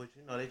shit. But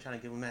they trying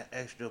to give him that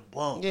extra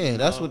bump. Yeah,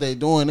 that's what they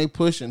doing. They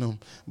pushing him.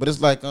 But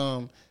it's like,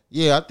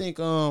 yeah, I think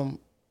I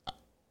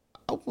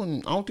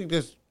don't think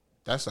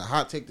that's a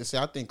hot take to say.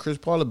 I think Chris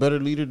Paul a better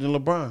leader than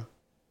LeBron.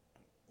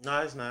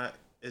 No, it's not.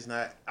 It's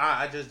not.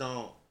 I just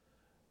don't.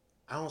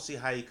 I don't see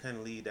how he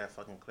couldn't lead that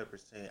fucking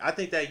Clippers team. I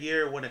think that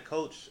year when the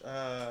coach,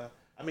 I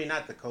mean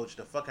not the coach,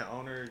 the fucking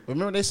owner.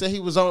 Remember they said he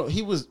was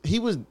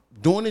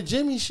doing the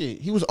Jimmy shit.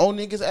 He was on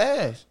niggas'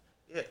 ass.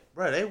 Yeah,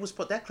 bro.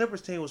 That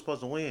Clippers team was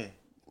supposed to win.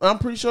 I'm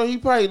pretty sure he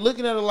probably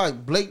looking at it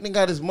like Blake done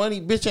got his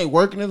money. Bitch ain't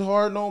working as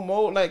hard no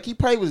more. Like he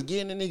probably was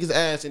getting the niggas'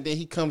 ass, and then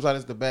he comes out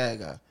as the bad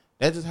guy.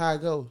 That's just how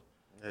it goes.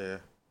 Yeah.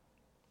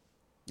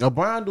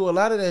 LeBron do a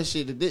lot of that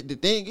shit. The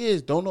thing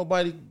is, don't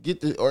nobody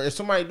or if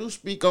somebody do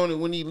speak on it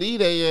when he lead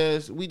their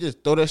ass, we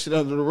just throw that shit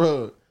under the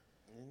rug.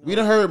 We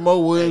done heard Mo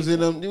Williams in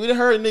them. We done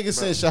heard niggas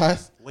send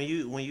shots. When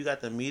you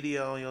got the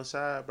media on your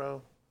side,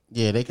 bro.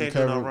 Yeah, they can't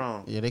cover. Do no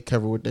wrong. Yeah, they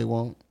cover what they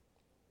want.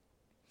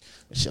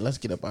 Shit, let's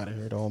get up out of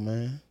here, though,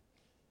 man.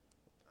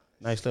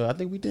 Nice though. I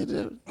think we did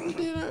all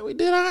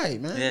right,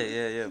 man.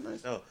 Yeah.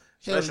 No,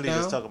 especially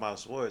just talking about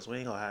sports. We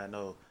ain't gonna have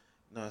no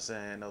what I'm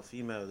saying, no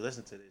females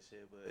listen to this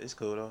shit, but it's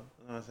cool though.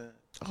 You know what I'm saying?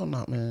 Oh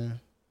no, man.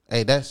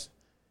 Hey, that's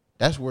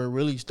where it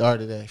really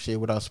started. That shit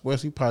without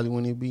sports, we probably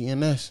wouldn't even be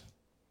in this.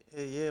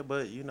 Yeah,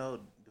 but the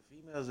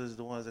females is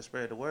the ones that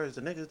spread the words.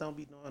 The niggas don't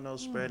be doing no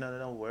spread none of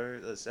them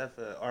words except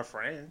for our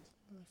friends.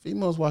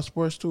 Females watch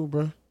sports too,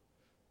 bro.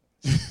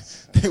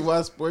 They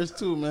watch sports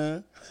too,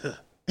 man.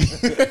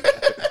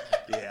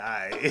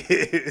 Yeah,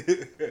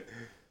 alright.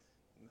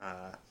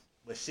 Nah.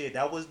 But shit,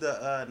 that was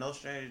the No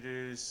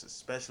Strangers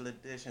special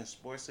edition,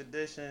 sports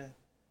edition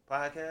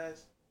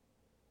podcast.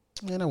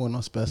 Man, that wasn't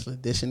no special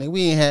edition.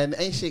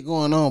 Ain't shit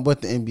going on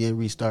but the NBA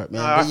restart,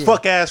 man. Our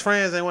fuck ass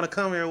friends ain't want to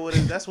come here with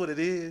it. That's what it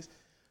is.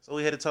 So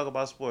we had to talk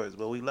about sports,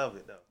 but we love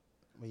it though.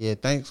 But yeah,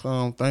 thanks for you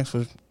know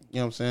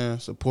what I'm saying,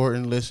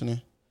 supporting, listening.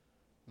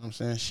 You know what I'm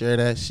saying? Share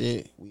that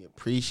shit. We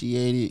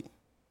appreciate it.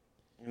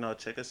 You know,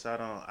 check us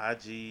out on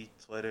IG,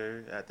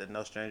 Twitter at the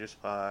No Strangers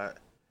Pod.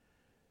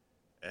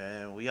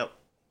 And we up.